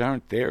answers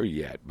aren't there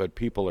yet, but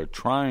people are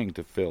trying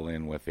to fill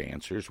in with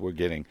answers. We're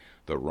getting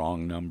the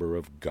wrong number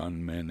of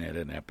gunmen at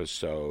an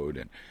episode,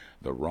 and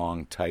the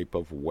wrong type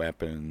of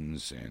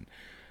weapons, and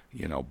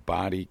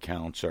body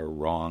counts are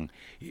wrong,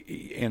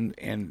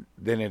 and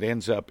then it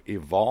ends up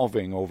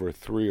evolving over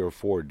 3 or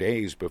 4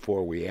 days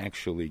before we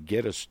actually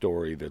get a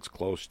story that's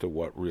close to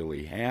what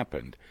really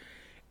happened.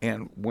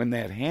 And when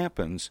that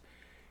happens,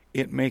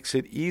 it makes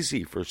it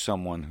easy for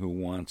someone who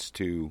wants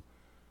to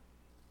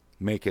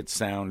make it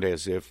sound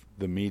as if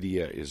the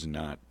media is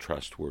not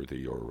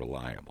trustworthy or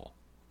reliable.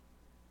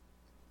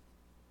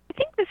 I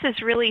think this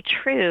is really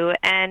true,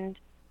 and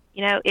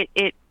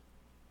it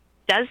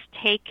does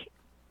take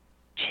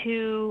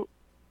 2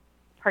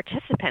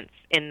 participants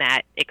in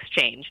that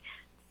exchange.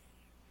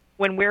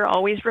 When we're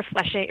always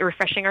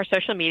refreshing our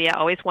social media,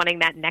 always wanting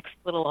that next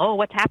little,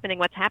 what's happening,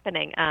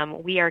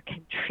 we are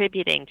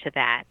contributing to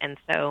that. And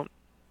so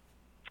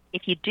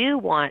if you do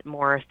want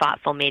more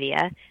thoughtful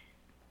media,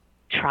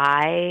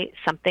 try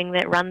something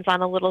that runs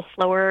on a little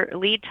slower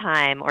lead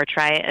time, or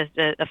try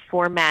a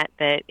format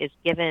that is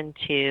given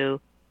to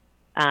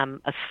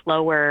a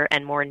slower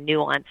and more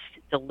nuanced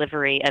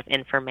delivery of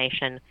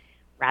information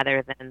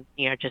rather than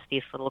just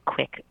these little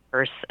quick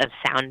bursts of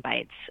sound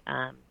bites.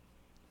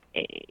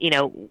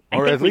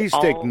 Or at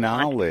least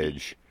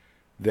acknowledge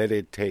that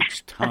it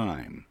takes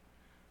time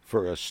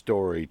for a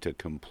story to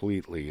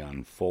completely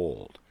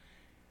unfold,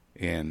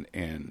 and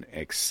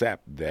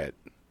accept that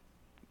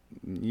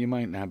you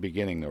might not be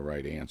getting the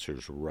right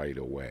answers right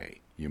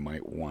away. You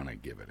might want to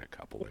give it a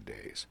couple of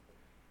days.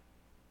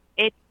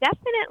 It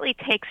definitely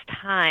takes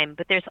time,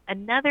 but there's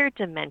another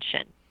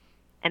dimension,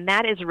 and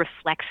that is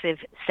reflexive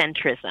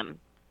centrism.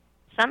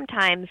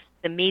 Sometimes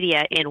the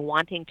media, in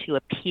wanting to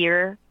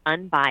appear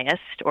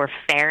unbiased or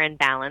fair and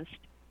balanced,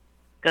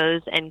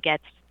 goes and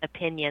gets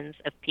opinions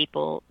of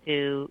people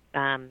who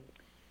aren't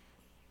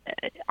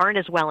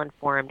as well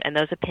informed, and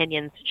those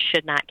opinions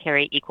should not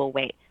carry equal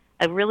weight.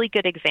 A really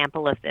good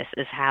example of this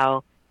is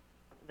how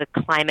the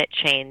climate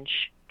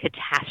change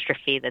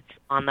catastrophe that's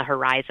on the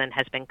horizon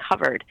has been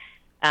covered.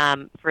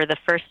 For the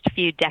first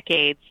few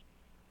decades,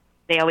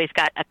 they always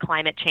got a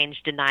climate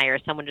change denier.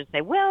 Someone would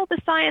say, well, the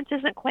science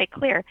isn't quite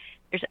clear.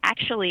 There's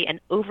actually an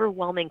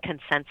overwhelming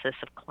consensus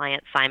of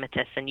climate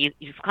scientists, and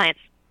climate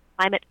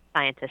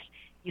scientists.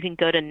 You can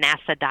go to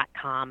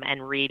NASA.com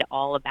and read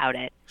all about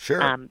it. Sure.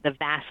 The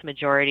vast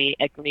majority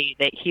agree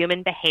that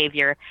human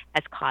behavior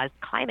has caused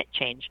climate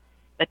change.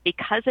 But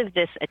because of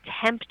this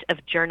attempt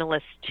of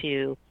journalists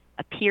to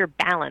appear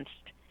balanced,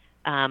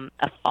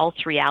 a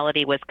false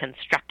reality was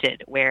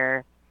constructed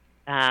where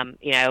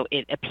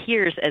it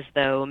appears as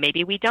though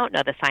maybe we don't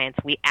know the science.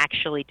 We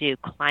actually do.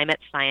 Climate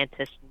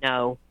scientists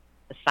know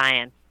the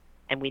science,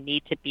 and we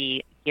need to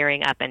be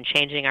gearing up and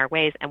changing our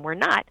ways, and we're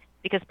not,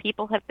 because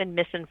people have been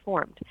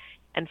misinformed.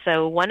 And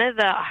so one of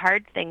the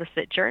hard things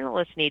that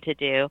journalists need to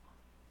do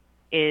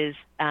is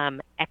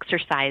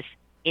exercise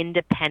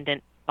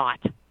independent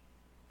thought,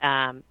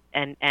 and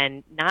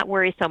not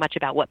worry so much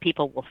about what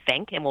people will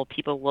think and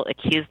people will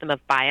accuse them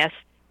of bias,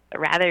 but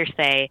rather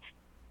say,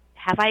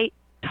 have I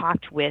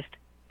talked with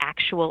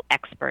actual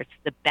experts,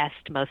 the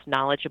best, most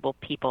knowledgeable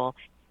people,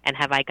 and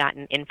have I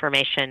gotten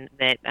information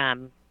that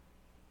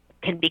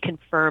can be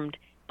confirmed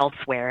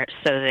elsewhere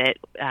so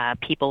that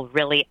people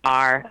really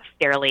are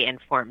fairly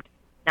informed?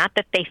 Not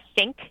that they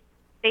think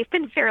they've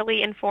been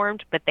fairly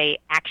informed, but they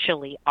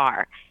actually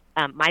are.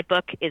 My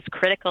book is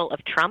critical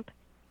of Trump.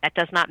 That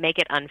does not make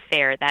it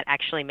unfair. That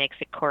actually makes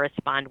it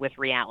correspond with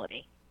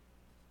reality.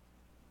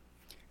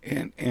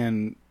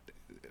 And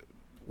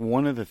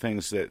one of the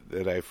things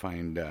that I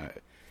find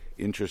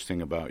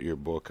interesting about your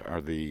book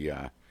are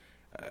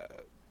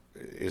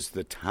is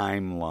the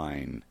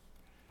timeline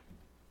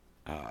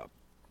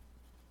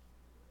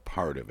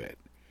part of it.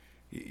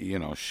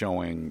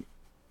 Showing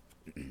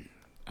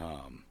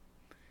the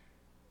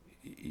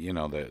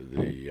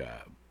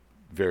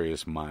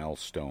various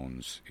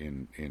milestones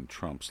in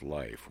Trump's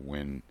life,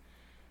 when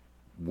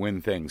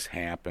things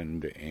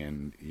happened,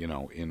 and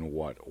in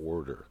what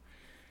order.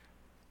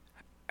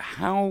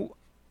 How,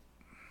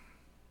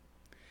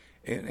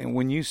 and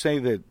when you say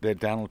that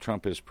Donald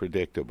Trump is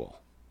predictable,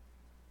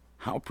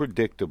 how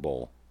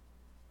predictable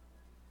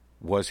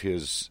was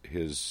his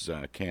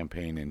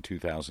campaign in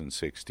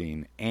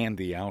 2016 and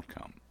the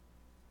outcome?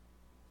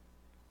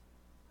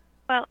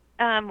 Well,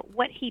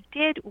 what he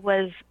did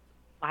was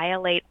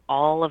violate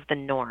all of the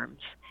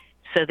norms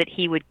so that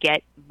he would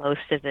get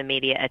most of the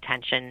media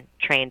attention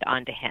trained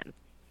onto him.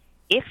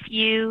 If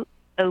you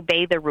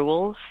obey the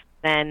rules,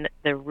 then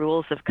the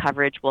rules of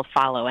coverage will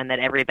follow, and that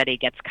everybody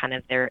gets kind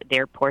of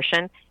their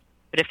portion.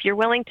 But if you're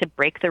willing to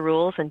break the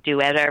rules and do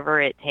whatever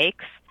it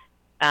takes,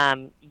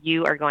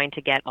 you are going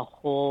to get a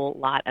whole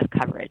lot of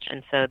coverage.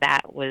 And so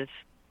that was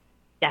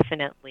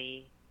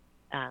definitely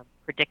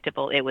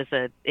predictable. It was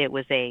a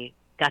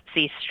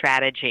gutsy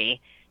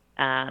strategy,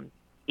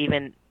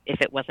 even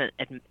if it wasn't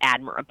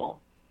admirable.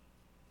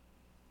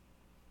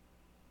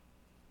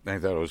 I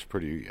thought it was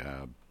pretty.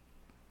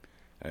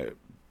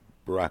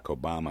 Barack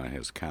Obama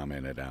has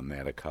commented on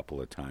that a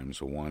couple of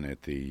times. One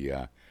at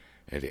the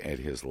at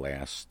his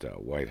last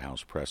White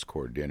House press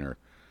corps dinner,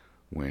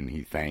 when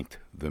he thanked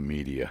the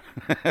media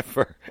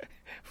for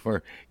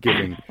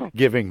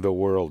giving the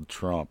world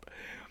Trump.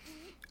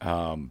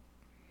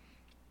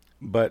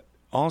 But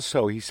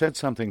also, he said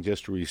something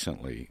just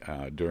recently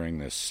during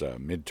this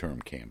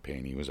midterm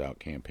campaign. He was out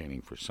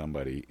campaigning for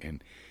somebody,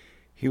 and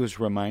he was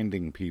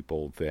reminding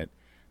people that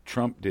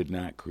Trump did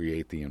not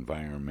create the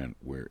environment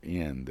we're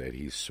in, that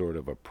he's sort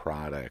of a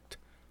product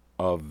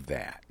of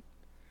that,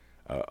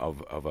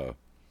 of a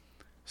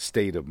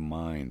state of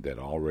mind that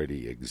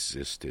already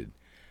existed.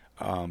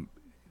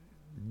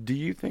 Do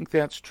you think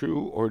that's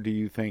true, or do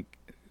you think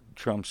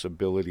Trump's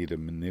ability to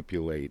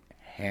manipulate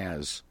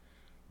has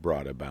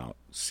brought about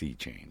sea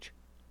change?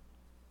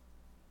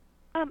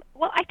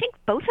 Well, I think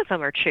both of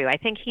them are true. I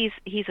think he's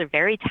a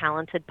very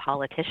talented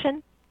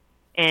politician,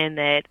 in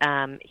that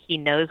he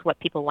knows what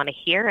people want to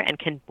hear and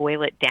can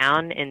boil it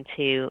down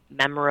into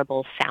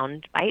memorable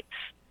sound bites.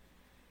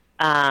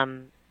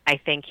 I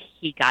think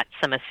he got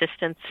some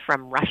assistance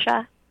from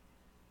Russia.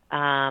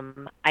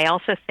 I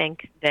also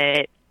think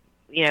that,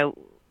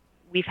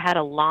 we've had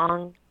a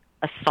long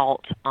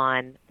assault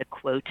on the,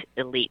 quote,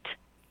 elite.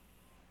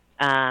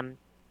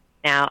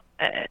 Now,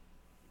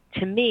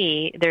 to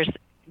me, there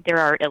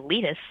are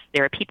elitists.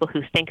 There are people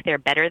who think they're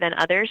better than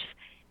others,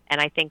 and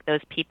I think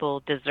those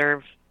people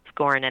deserve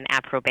scorn and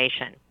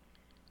approbation.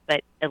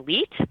 But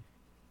elite?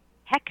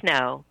 Heck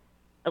no.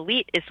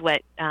 Elite is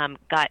what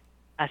got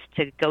us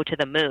to go to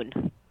the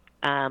moon.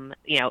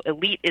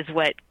 Elite is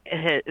what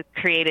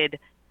created,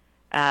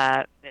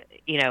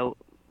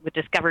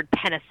 discovered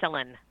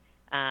penicillin.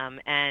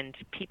 And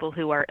people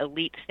who are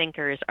elite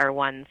thinkers are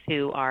ones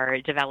who are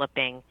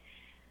developing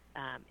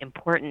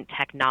important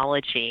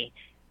technology,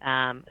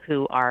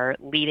 who are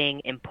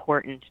leading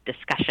important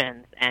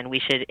discussions, and we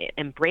should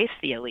embrace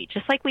the elite,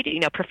 just like we do.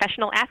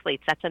 Professional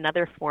athletes, that's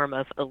another form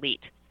of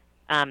elite.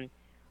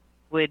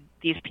 Would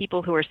these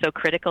people who are so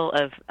critical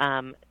of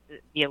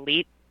the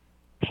elite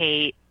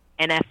pay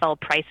NFL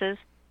prices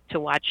to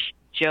watch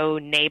Joe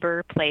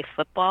Neighbor play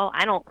football?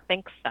 I don't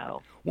think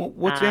so. Well,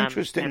 what's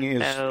interesting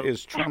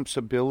is Trump's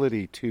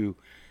ability to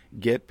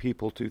get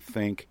people to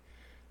think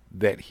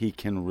that he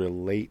can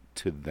relate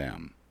to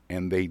them,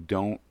 and they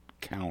don't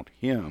count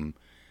him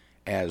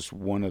as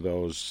one of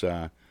those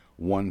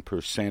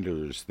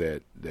 1%ers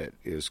that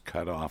is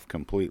cut off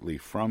completely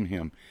from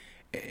him.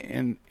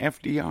 And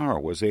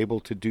FDR was able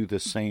to do the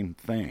same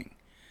thing.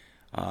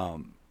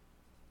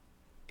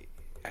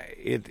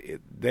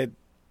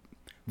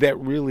 That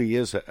really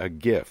is a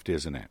gift,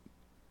 isn't it?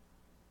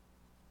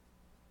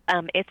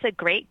 It's a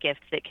great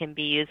gift that can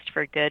be used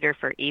for good or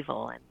for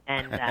evil,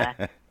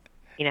 and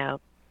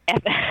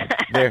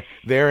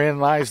therein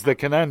lies the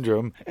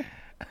conundrum.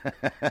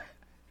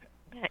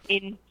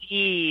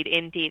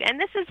 Indeed. And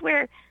this is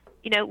where,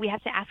 we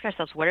have to ask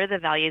ourselves, what are the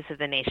values of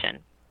the nation?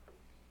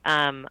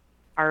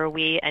 Are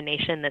we a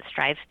nation that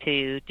strives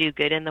to do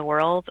good in the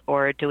world,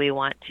 or do we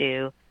want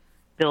to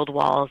build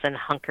walls and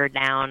hunker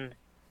down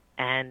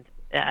and,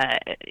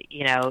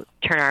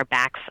 turn our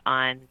backs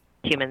on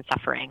human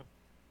suffering?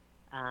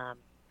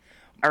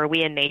 Are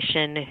we a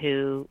nation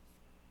who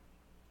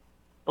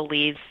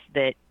believes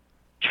that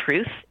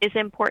truth is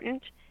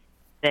important,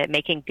 that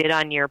making good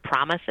on your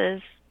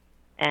promises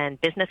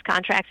and business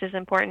contracts is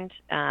important,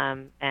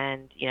 and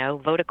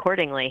vote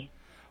accordingly?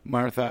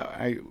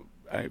 Martha,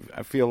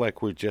 I feel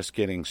like we're just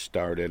getting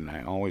started, and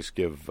I always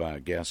give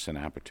guests an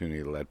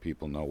opportunity to let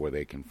people know where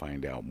they can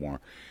find out more.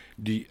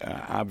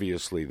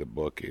 Obviously, the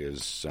book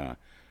is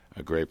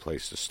a great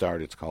place to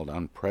start. It's called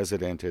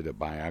Unprecedented, a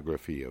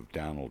Biography of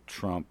Donald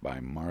Trump by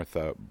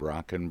Martha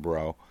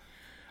Brockenbrough.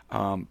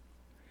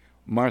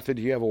 Martha,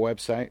 do you have a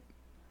website?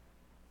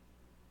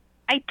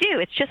 I do.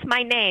 It's just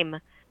my name,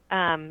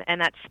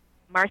 and that's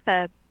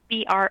Martha,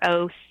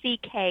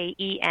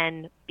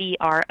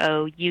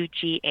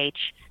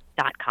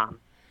 BROCKENBROUGH.com.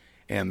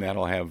 And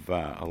that'll have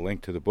a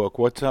link to the book.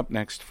 What's up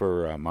next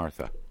for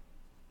Martha?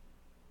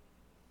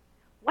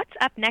 What's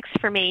up next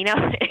for me? You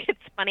know, it's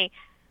funny.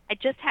 I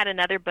just had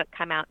another book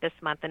come out this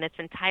month, and it's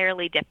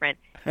entirely different.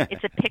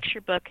 It's a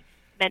picture book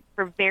meant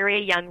for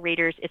very young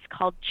readers. It's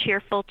called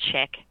Cheerful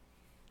Chick,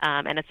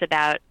 and it's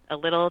about a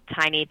little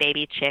tiny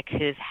baby chick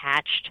who's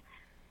hatched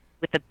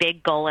with a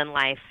big goal in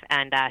life,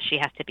 and she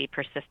has to be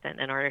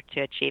persistent in order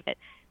to achieve it.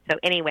 So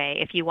anyway,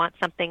 if you want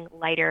something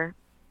lighter,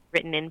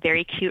 written in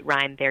very cute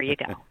rhyme, there you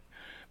go.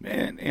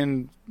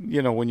 And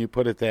you know, when you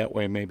put it that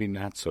way, maybe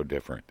not so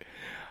different.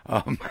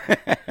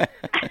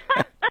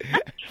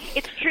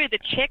 It's true. The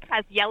chick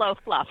has yellow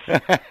fluff.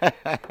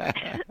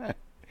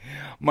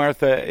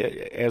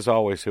 Martha, as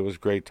always, it was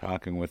great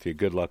talking with you.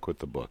 Good luck with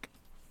the book.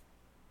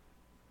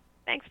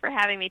 Thanks for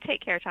having me.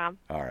 Take care, Tom.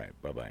 All right.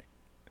 Bye-bye.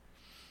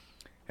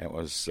 That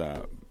was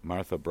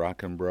Martha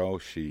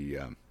Brockenbrough. She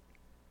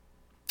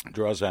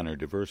draws on her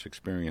diverse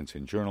experience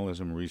in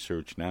journalism,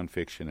 research,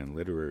 nonfiction, and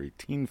literary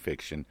teen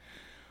fiction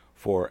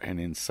for an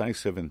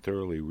incisive and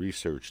thoroughly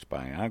researched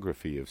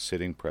biography of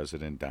sitting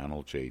President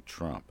Donald J.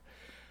 Trump.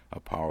 A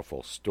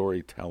powerful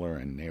storyteller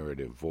and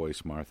narrative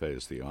voice, Martha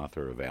is the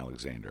author of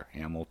Alexander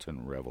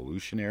Hamilton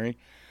Revolutionary,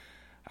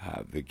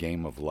 The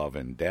Game of Love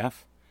and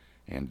Death,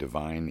 and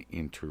Divine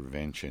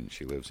Intervention.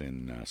 She lives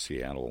in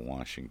Seattle,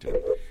 Washington.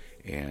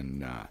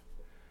 And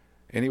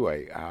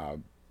anyway,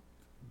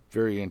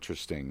 very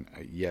interesting,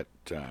 yet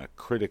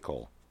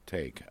critical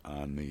take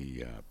on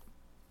the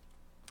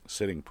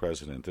sitting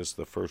president. This is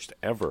the first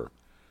ever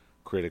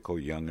critical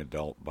young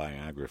adult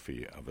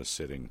biography of a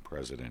sitting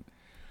president.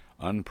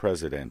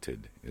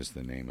 Unprecedented is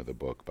the name of the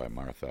book by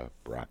Martha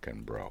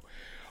Brockenbrough.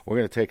 We're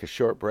going to take a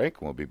short break,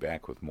 and we'll be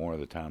back with more of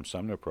the Tom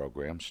Sumner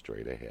program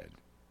straight ahead.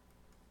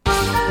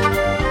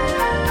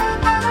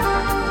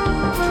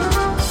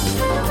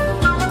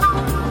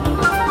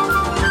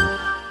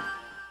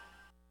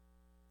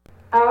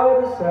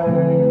 Outside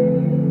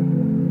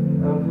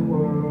of the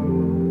world,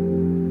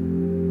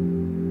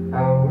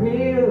 I'll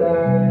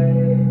realize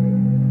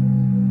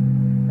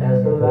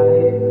as the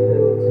light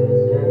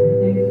filters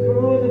gently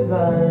through the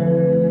vine,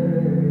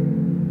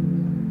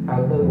 I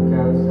look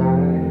outside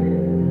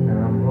and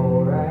I'm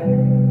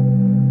alright.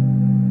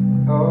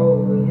 Oh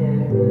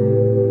yeah.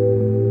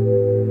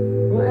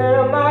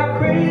 Well, am I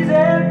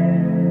crazy,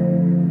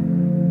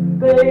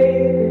 baby?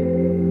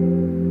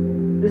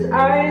 This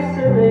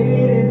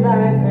isolated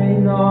life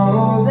ain't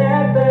all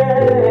that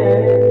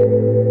bad.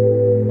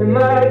 Am I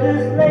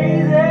just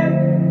lazy?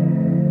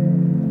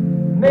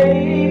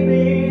 Maybe,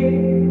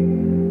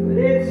 but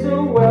it's a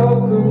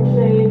welcome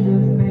change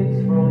of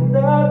pace from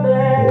the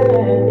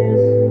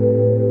madness.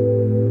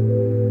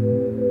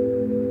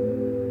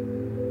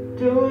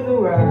 Do the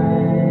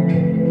right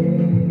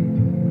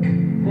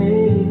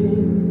thing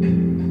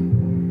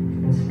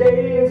and stay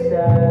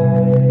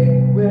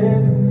inside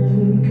with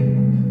me.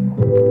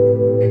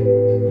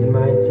 You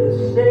might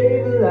just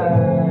save a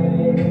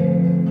life,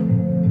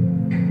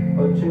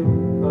 or two,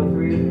 or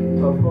three,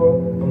 or four,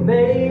 or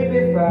maybe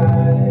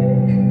five.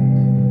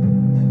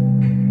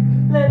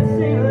 Let's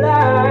save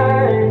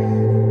lives.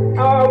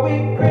 Are we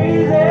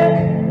crazy,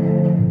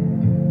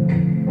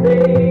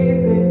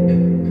 baby?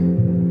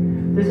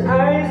 This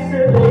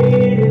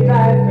isolated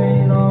life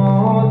ain't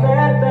all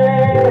that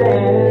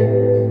bad.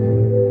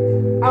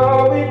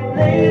 Are we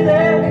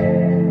lazy?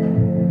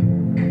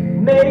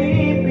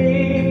 Maybe,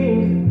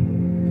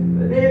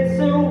 but it's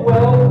a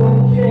welcome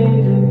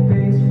change of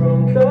pace from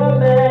the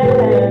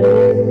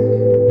madness.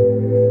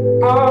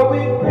 Are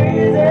we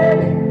crazy?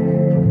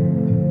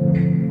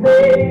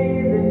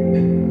 Maybe,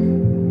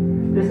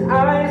 this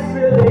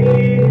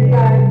isolated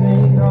life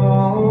ain't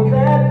all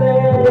that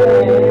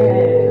bad.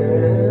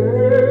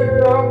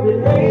 Are we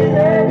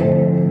lazy?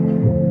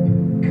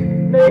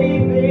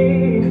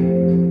 Maybe,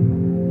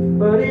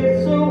 but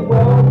it's a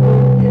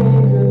welcome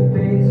change of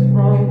pace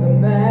from the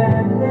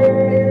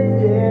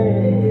madness,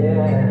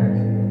 yeah.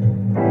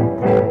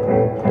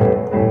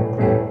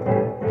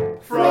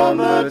 From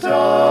the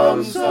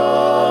Tom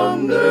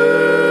Sumner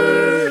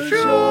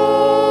Show.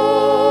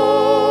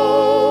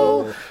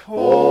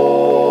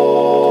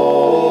 Oh,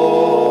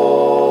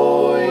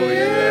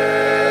 yeah.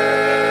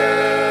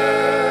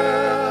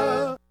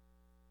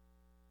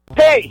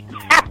 Hey,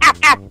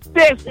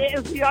 this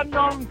is the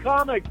Unknown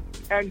Comic,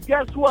 and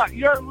guess what?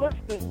 You're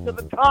listening to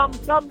the Tom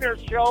Sumner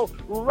Show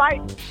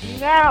right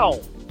now,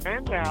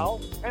 and now,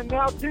 and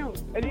now too,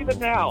 and even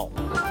now.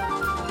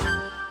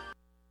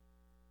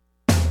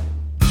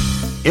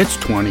 It's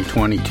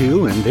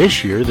 2022, and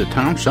this year the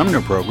Tom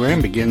Sumner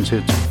program begins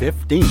its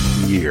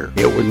 15th year.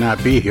 It would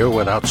not be here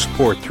without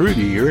support through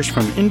the years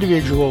from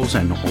individuals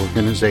and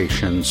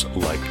organizations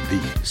like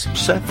these.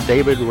 Seth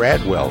David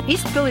Radwell,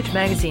 East Village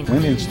Magazine,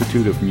 Flint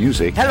Institute of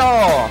Music,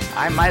 Hello,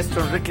 I'm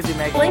Maestro Rickety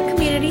Meg. Flint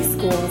Community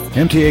Schools,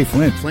 MTA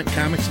Flint, Flint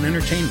Comics and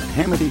Entertainment,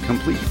 Hamady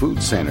Complete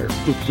Food Center,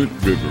 the Flint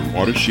River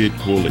Watershed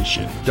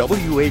Coalition,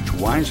 W.H.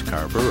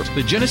 Wisecarver,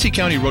 the Genesee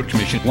County Road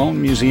Commission,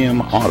 Lone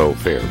Museum Auto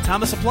Fair,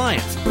 Thomas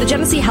Appliance, the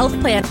Genesee Health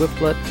Plan,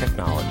 Flip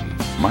Technology,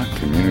 Mott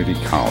Community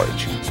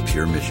College,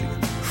 Superior,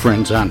 Michigan,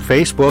 Friends on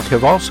Facebook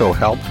have also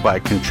helped by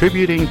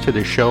contributing to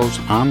the show's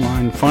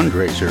online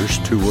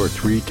fundraisers 2 or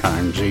 3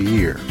 times a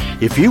year.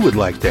 If you would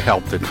like to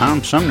help the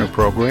Tom Sumner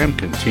program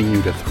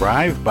continue to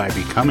thrive by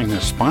becoming a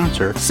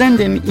sponsor,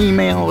 send an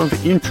email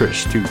of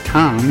interest to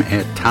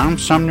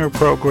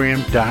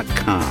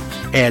tom@tomsumnerprogram.com.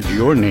 Add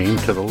your name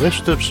to the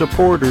list of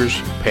supporters,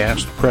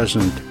 past,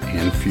 present,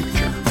 and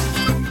future.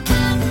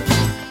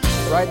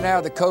 Right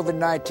now, the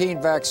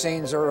COVID-19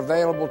 vaccines are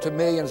available to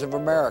millions of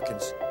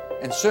Americans,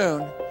 and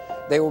soon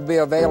they will be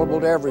available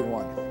to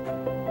everyone.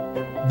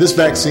 This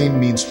vaccine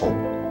means hope.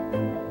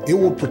 It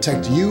will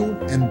protect you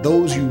and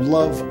those you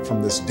love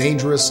from this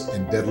dangerous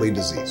and deadly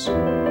disease.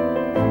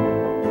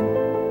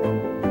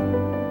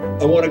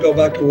 I want to go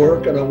back to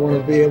work and I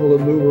want to be able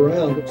to move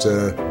around.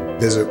 To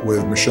visit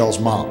with Michelle's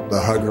mom, to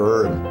hug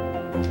her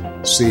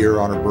and see her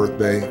on her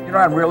birthday. You know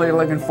what I'm really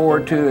looking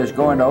forward to is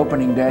going to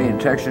opening day in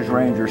Texas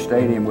Ranger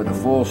Stadium with a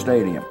full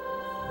stadium.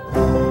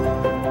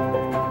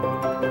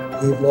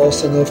 We've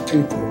lost enough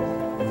people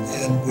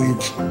and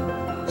we've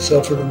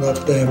suffered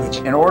enough damage.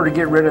 In order to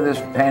get rid of this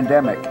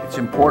pandemic, it's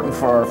important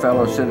for our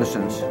fellow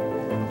citizens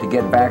to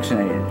get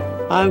vaccinated.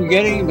 I'm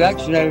getting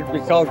vaccinated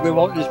because we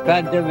want this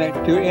pandemic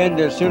to end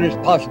as soon as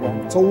possible.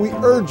 So we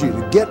urge you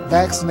to get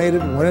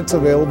vaccinated when it's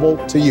available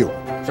to you.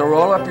 So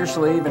roll up your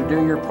sleeve and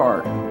do your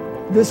part.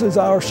 This is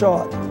our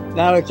shot.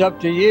 Now it's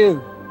up to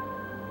you.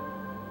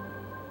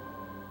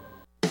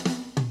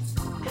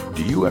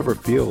 Do you ever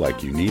feel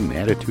like you need an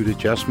attitude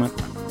adjustment?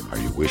 Are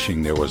you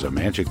wishing there was a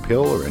magic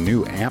pill or a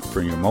new app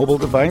for your mobile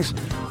device?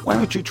 Why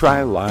don't you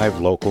try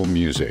live local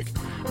music?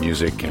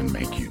 Music can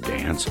make you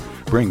dance,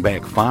 bring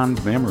back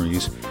fond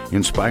memories,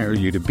 inspire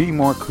you to be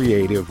more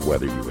creative,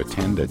 whether you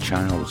attend a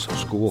child's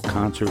school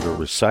concert or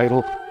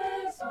recital,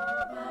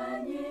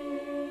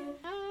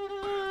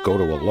 go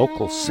to a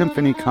local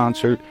symphony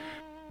concert,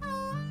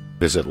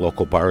 visit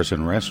local bars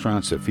and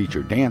restaurants that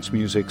feature dance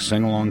music,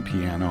 sing-along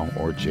piano,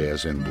 or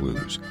jazz and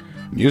blues.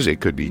 Music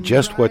could be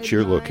just what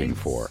you're looking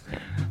for.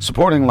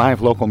 Supporting live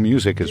local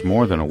music is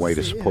more than a way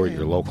to support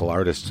your local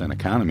artists and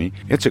economy.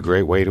 It's a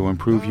great way to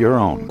improve your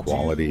own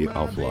quality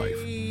of life.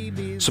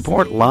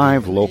 Support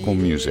live local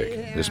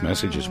music. This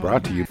message is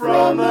brought to you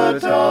from the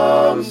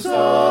Tom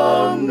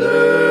Sumner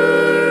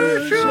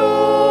Show.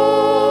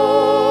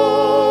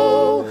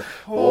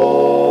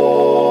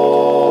 Oh,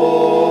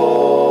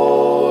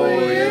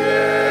 yeah.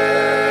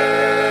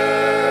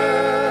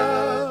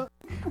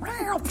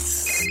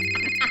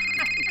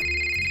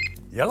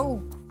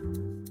 Yellow?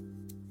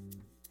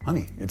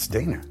 Honey, it's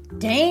Dana.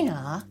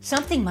 Dana?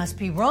 Something must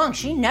be wrong.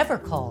 She never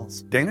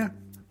calls. Dana,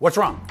 what's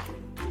wrong?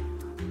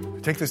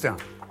 Take this down.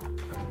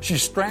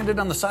 She's stranded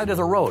on the side of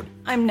the road.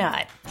 I'm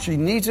not. She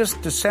needs us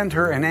to send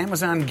her an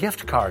Amazon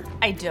gift card.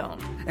 I don't.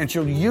 And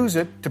she'll use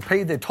it to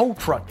pay the tow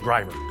truck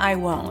driver. I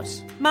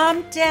won't.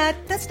 Mom, Dad,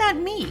 that's not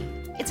me.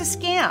 It's a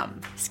scam.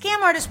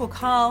 Scam artists will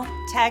call,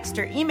 text,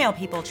 or email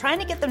people trying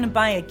to get them to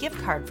buy a gift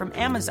card from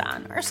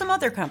Amazon or some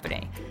other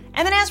company,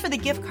 and then ask for the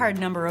gift card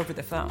number over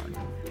the phone.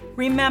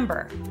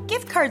 Remember,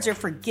 gift cards are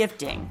for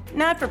gifting,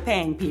 not for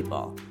paying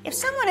people. If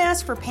someone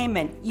asks for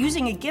payment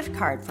using a gift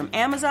card from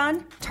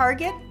Amazon,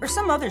 Target, or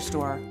some other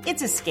store,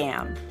 it's a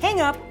scam. Hang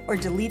up or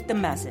delete the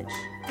message.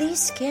 These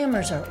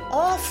scammers are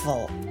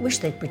awful. Wish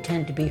they'd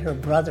pretend to be her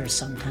brother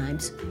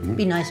sometimes.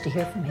 Be nice to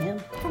hear from him.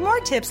 For more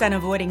tips on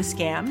avoiding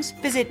scams,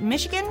 visit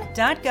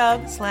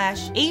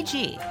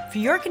michigan.gov/AG for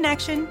your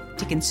connection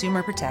to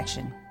consumer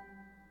protection.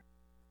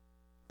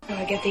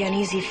 I get the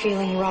uneasy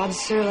feeling Rod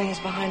Serling is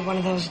behind one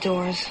of those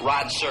doors.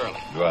 Rod Serling.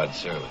 Rod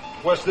Serling.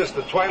 What's this,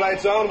 the Twilight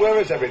Zone? Where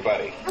is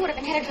everybody? I would have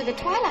been headed for the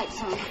Twilight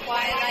Zone.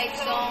 Twilight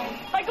Zone?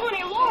 If I go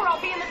any lower,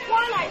 I'll be in the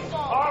Twilight Zone.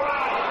 All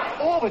right.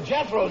 Oh, but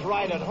Jethro's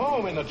right at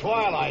home in the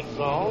Twilight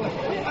Zone.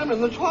 I'm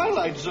in the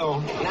Twilight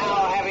Zone.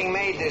 Now, having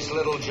made this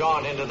little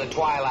jaunt into the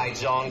Twilight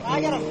Zone,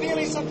 I got a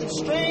feeling something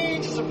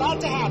strange is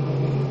about to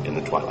happen. In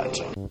the Twilight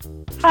Zone.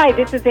 Hi,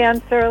 this is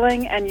Ann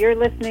Serling, and you're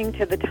listening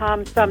to the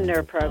Tom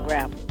Sumner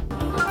Program.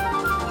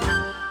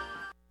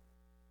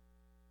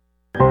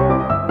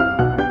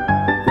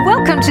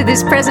 Welcome to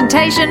this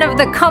presentation of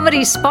the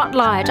Comedy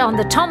Spotlight on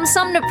the Tom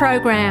Sumner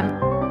Program.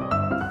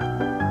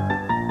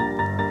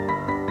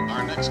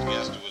 Our next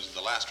guest was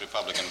the last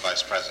Republican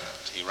vice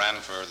president. He ran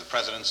for the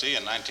presidency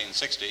in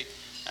 1960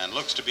 and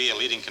looks to be a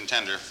leading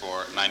contender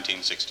for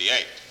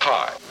 1968.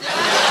 Hi.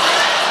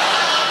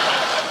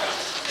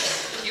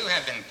 You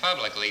have been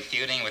publicly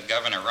feuding with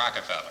Governor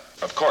Rockefeller.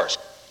 Of course.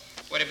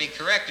 Would it be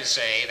correct to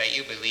say that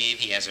you believe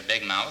he has a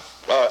big mouth?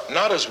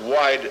 Not as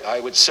wide, I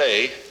would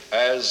say,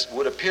 as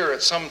would appear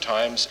at some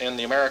times in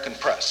the American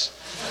press.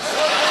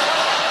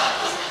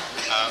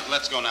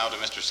 Let's go now to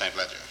Mr. St.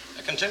 Ledger.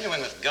 Continuing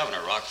with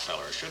Governor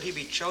Rockefeller, should he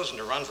be chosen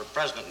to run for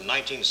president in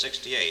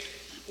 1968,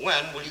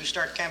 when will you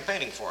start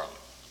campaigning for him?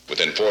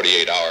 Within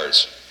 48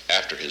 hours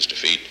after his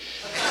defeat.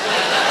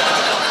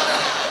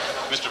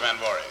 Mr. Van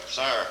Voorhis.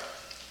 Sir,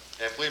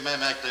 if we may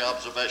make the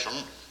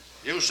observation,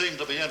 you seem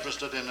to be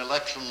interested in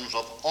elections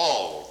of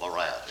all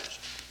varieties.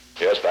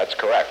 Yes, that's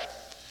correct.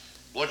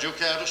 Would you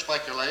care to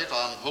speculate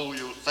on who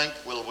you think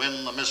will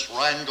win the Miss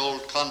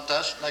Rheingold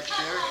contest next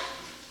year?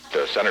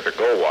 Senator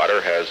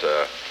Goldwater has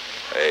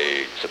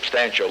a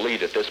substantial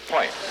lead at this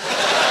point.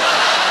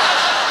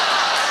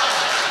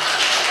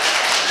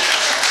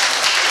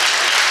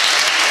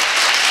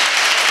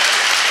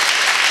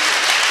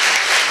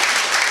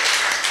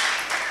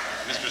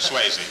 Mr.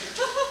 Swayze.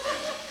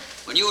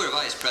 When you were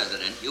vice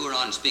president, you were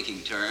on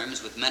speaking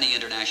terms with many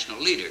international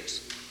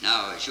leaders.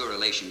 Now, is your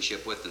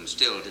relationship with them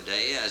still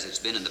today as it's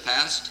been in the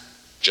past?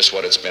 Just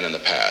what it's been in the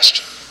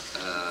past.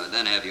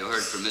 Then have you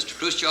heard from Mr.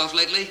 Khrushchev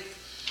lately?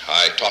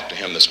 I talked to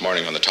him this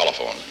morning on the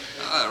telephone.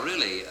 Oh,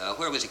 really?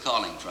 Where was he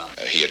calling from?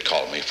 He had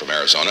called me from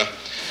Arizona. If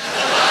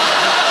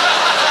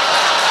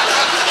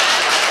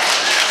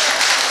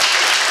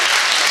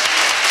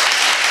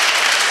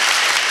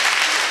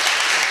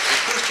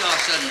Khrushchev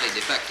suddenly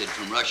defected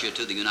from Russia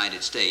to the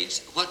United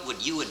States, what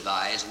would you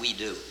advise we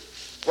do?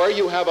 Where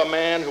you have a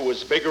man who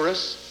is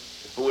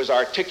vigorous, who is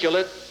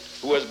articulate,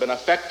 who has been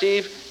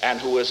effective,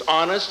 and who is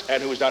honest,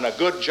 and who's done a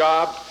good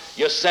job,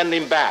 you send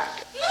him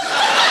back.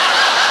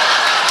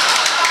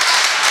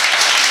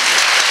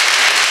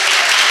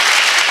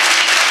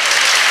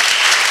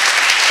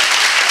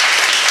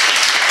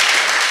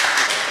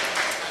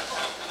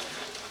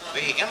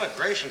 The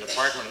Immigration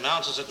Department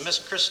announces that Miss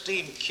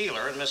Christine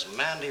Keeler and Miss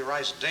Mandy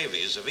Rice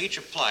Davies have each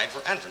applied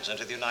for entrance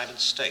into the United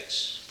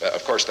States.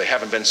 Of course, they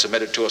haven't been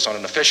submitted to us on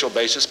an official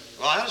basis.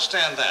 Well, I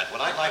understand that.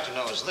 What I'd like to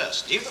know is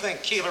this. Do you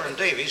think Keeler and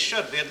Davies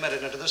should be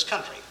admitted into this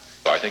country?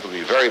 I think it would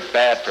be very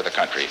bad for the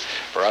country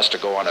for us to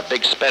go on a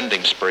big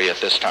spending spree at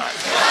this time.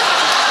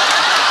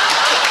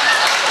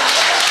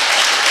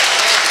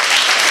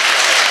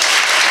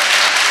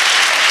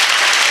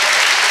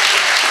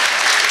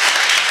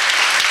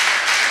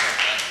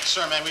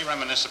 Sir, may we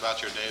reminisce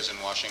about your days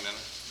in Washington?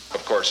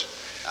 Of course.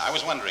 I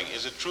was wondering,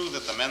 is it true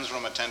that the men's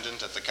room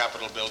attendant at the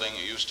Capitol building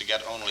used to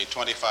get only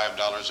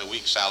 $25 a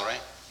week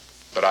salary?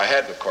 But I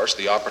had, of course,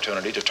 the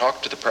opportunity to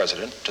talk to the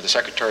President, to the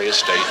Secretary of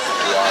State, to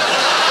our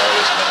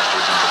various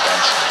ministers in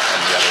defense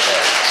and the other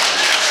areas.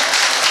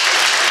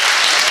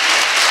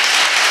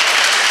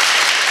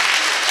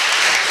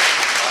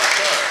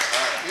 Sir,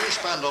 you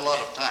spend a lot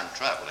of time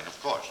traveling, of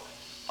course.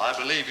 I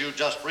believe you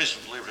just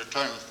recently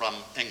returned from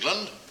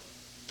England.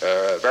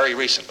 Very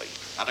recently.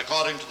 And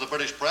according to the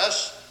British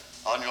press,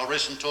 on your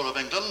recent tour of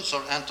England,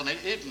 Sir Anthony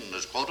Eden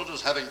is quoted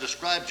as having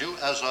described you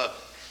as a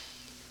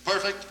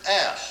perfect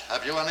ass.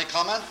 Have you any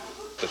comment?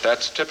 But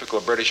that's typical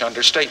British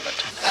understatement.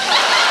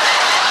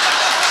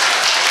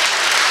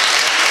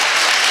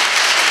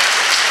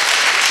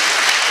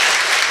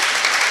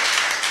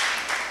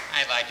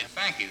 I'd like to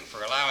thank you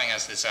for allowing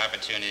us this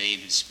opportunity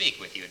to speak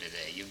with you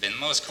today. You've been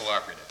most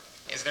cooperative.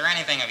 Is there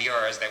anything of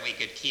yours that we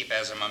could keep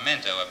as a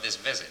memento of this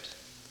visit?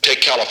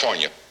 Take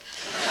California.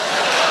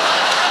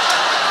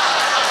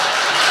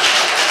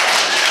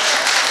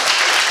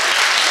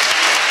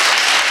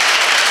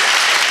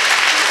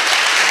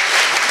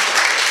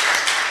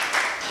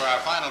 For our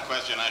final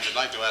question, I should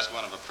like to ask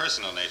one of a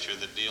personal nature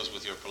that deals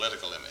with your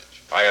political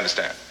image. I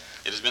understand.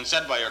 It has been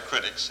said by your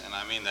critics, and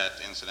I mean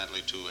that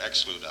incidentally to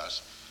exclude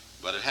us,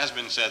 but it has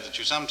been said that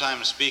you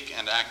sometimes speak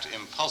and act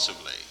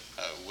impulsively,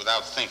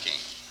 without thinking.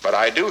 But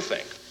I do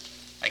think.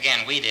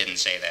 Again, we didn't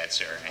say that,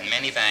 sir, and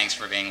many thanks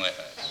for being with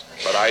us.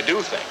 But I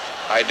do think.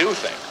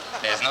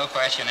 There's no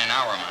question in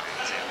our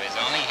minds. It was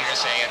only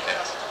hearsay at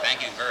this.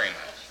 Thank you very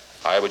much.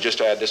 I would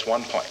just add this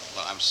one point.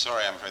 Well, I'm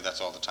sorry, I'm afraid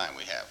that's all the time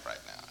we have right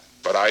now.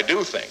 But I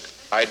do think.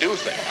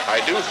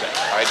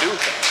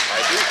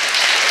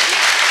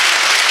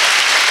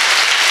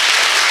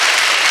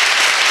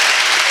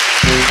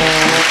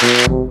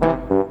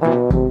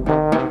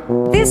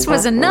 This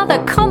was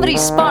another Comedy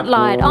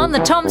Spotlight on the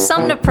Tom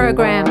Sumner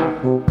Program.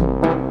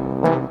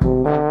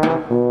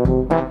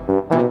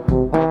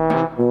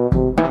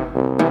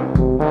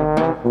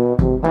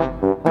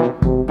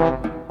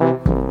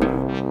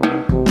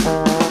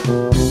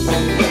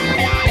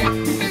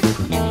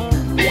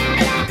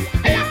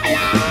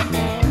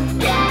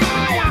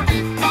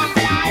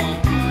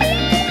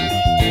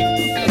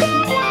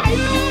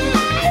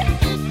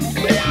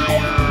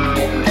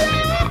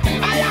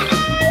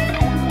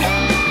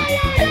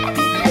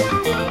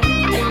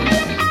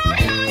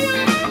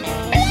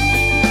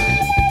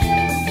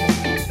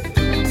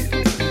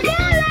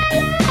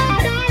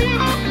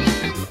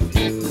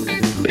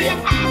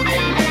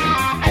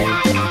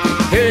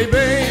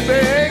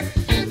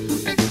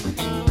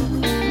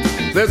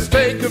 Let's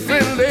take a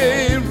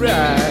friendly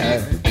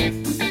ride.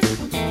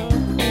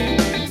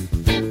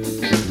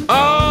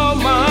 Oh,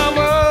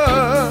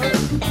 mama,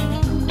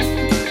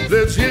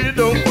 let's hit it,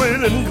 don't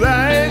quit and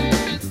glide.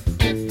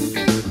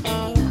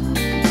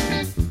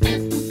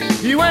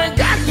 You ain't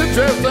got to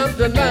dress up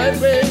tonight,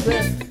 baby.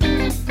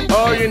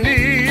 All you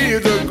need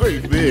is a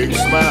great big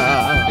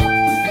smile.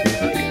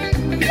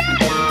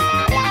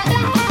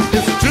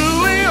 It's a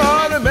truly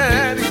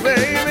automatic,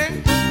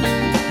 baby,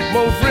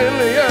 more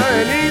friendlier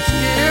in each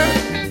gear.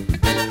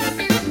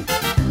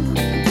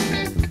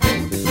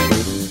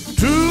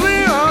 Truly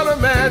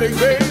automatic,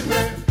 baby,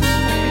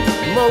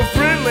 more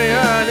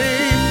friendlier in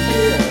each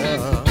gear.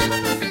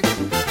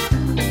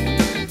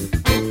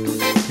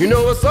 You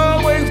know it's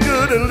always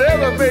good the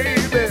leather,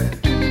 baby,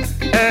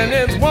 and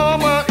it's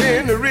warmer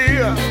in the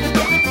rear.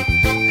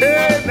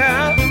 Hey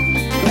now,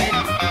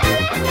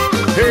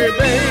 hey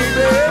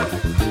baby,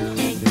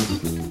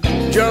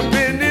 jump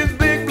in this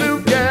big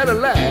blue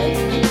Cadillac.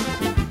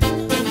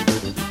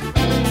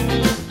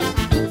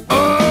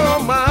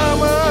 Oh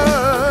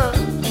mama,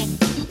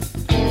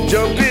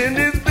 jump in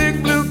this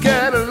big blue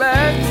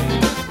Cadillac.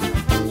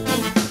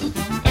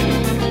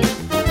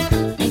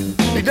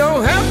 You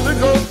don't have to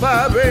go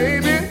far,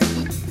 baby.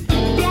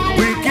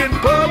 We can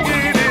park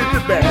it in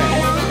the back.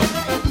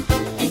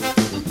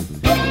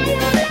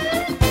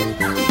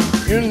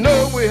 You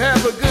know we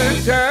have a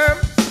good time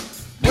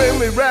when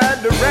we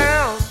ride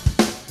around.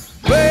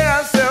 Play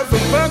ourselves some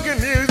funky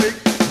music,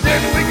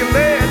 then we can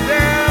lay it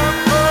down.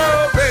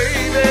 Oh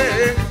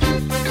baby,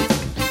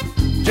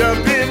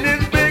 jump in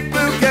this big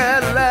blue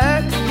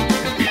Cadillac.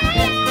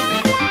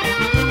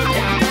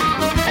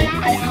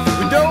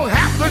 We don't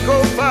have to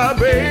go far,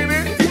 baby.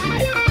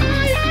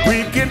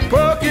 We can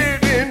park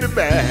it in the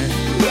back.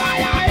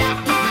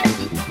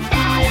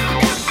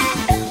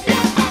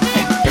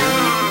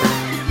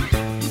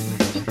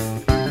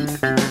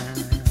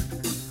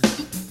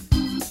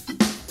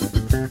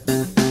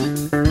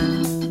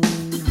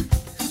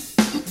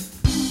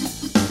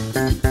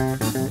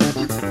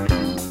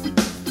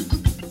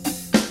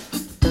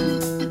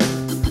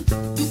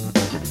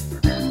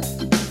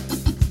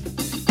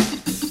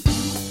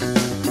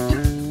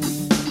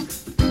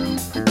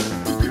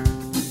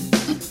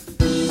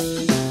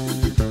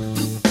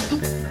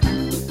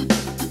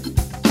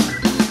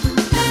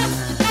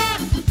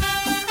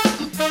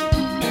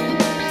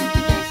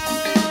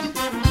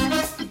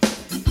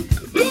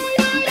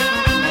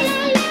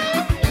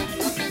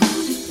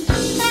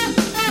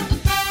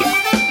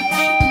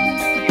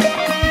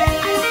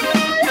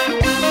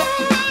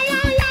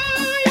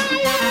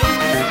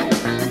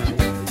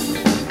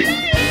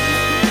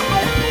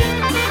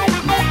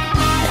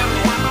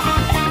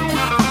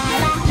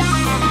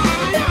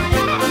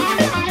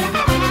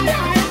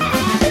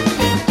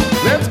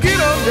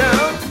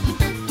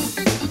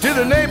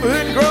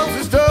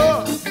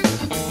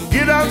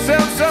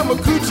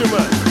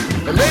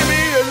 And maybe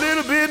a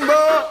little bit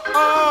more,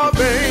 oh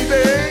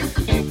baby.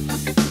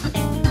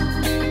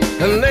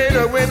 And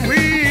later when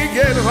we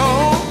get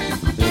home,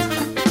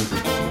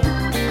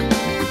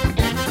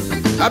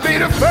 I'll be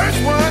the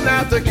first one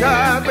out the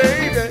car,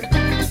 baby,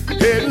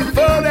 heading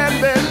for that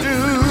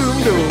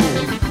bedroom door.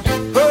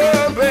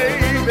 Oh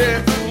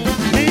baby.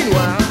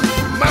 Meanwhile,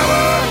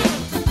 mama,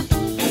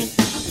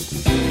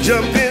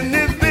 jump in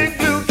this big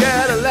blue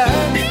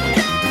Cadillac.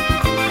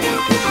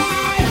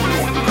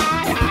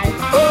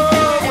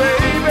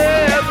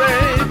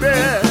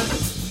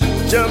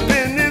 Jump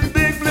in this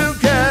big blue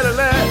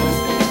Cadillac.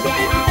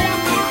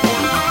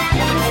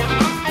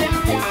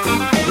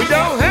 We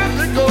don't have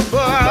to go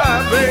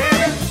far,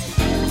 baby.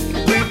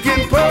 We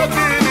can park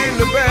it in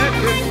the back.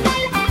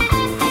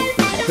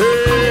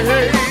 Hey,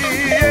 hey,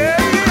 yeah,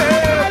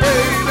 yeah,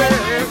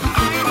 baby.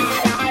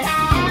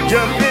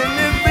 Jump in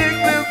this big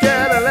blue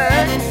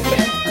Cadillac.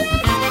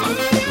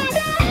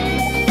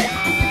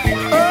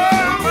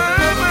 Oh,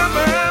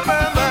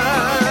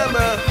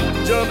 mama,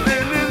 jump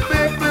in this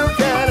big blue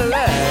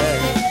Cadillac.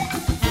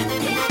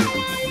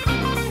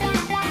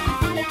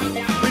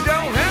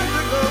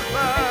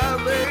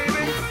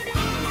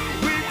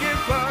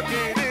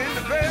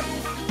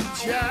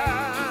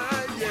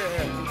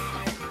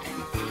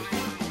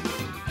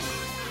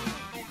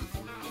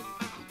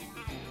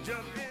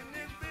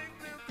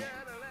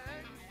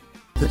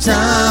 The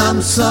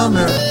Tom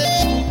Sumner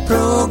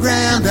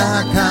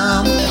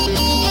Program.com.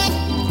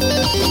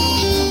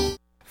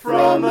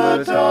 From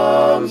the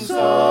Tom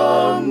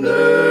Sumner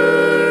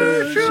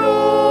Show.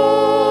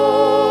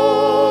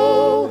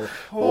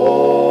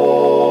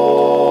 Oh,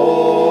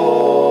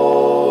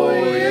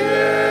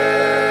 yeah.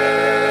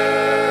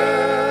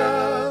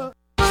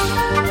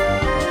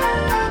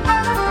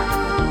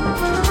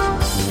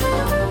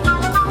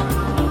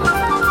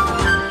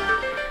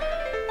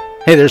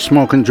 Hey, there's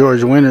Smoking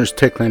George Winters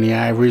tickling the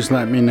ivories.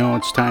 Let me know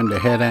it's time to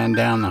head on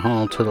down the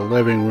hall to the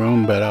living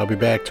room, but I'll be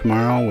back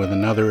tomorrow with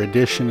another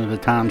edition of the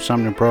Tom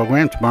Sumner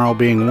Program. Tomorrow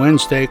being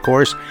Wednesday, of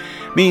course,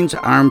 means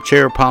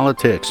Armchair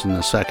Politics in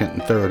the second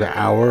and third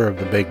hour of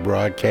the big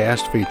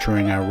broadcast,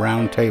 featuring our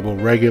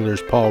roundtable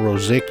regulars Paul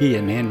Rozicki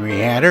and Henry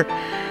Hatter,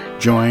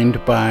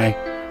 joined by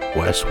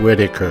Wes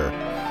Whitaker.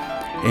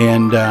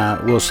 And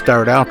we'll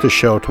start out the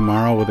show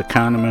tomorrow with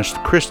economist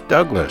Chris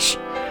Douglas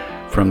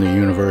from the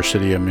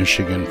University of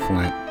Michigan,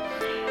 Flint.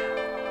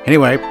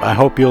 Anyway, I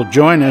hope you'll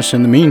join us.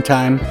 In the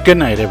meantime, good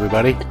night,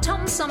 everybody. The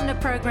Tom Sumner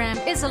Program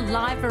is a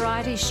live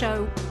variety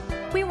show.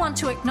 We want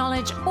to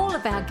acknowledge all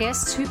of our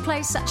guests who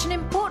play such an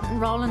important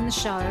role in the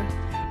show,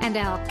 and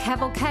our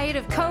cavalcade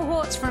of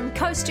cohorts from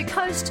coast to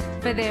coast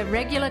for their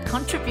regular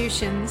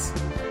contributions.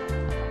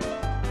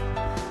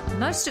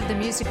 Most of the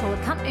musical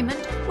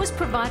accompaniment was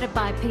provided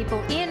by people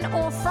in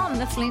or from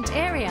the Flint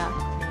area.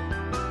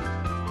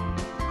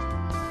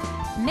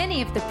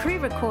 Many of the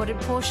pre-recorded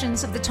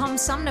portions of the Tom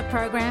Sumner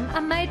program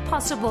are made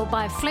possible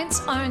by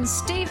Flint's own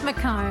Steve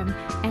McComb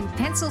and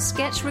Pencil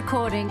Sketch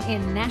Recording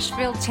in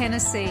Nashville,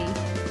 Tennessee.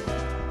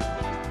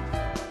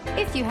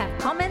 If you have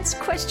comments,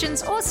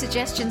 questions, or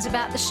suggestions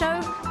about the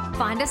show,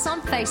 find us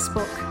on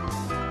Facebook.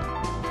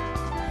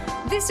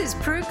 This is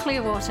Prue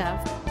Clearwater.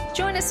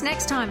 Join us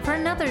next time for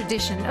another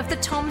edition of the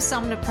Tom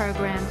Sumner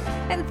program,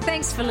 and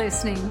thanks for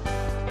listening.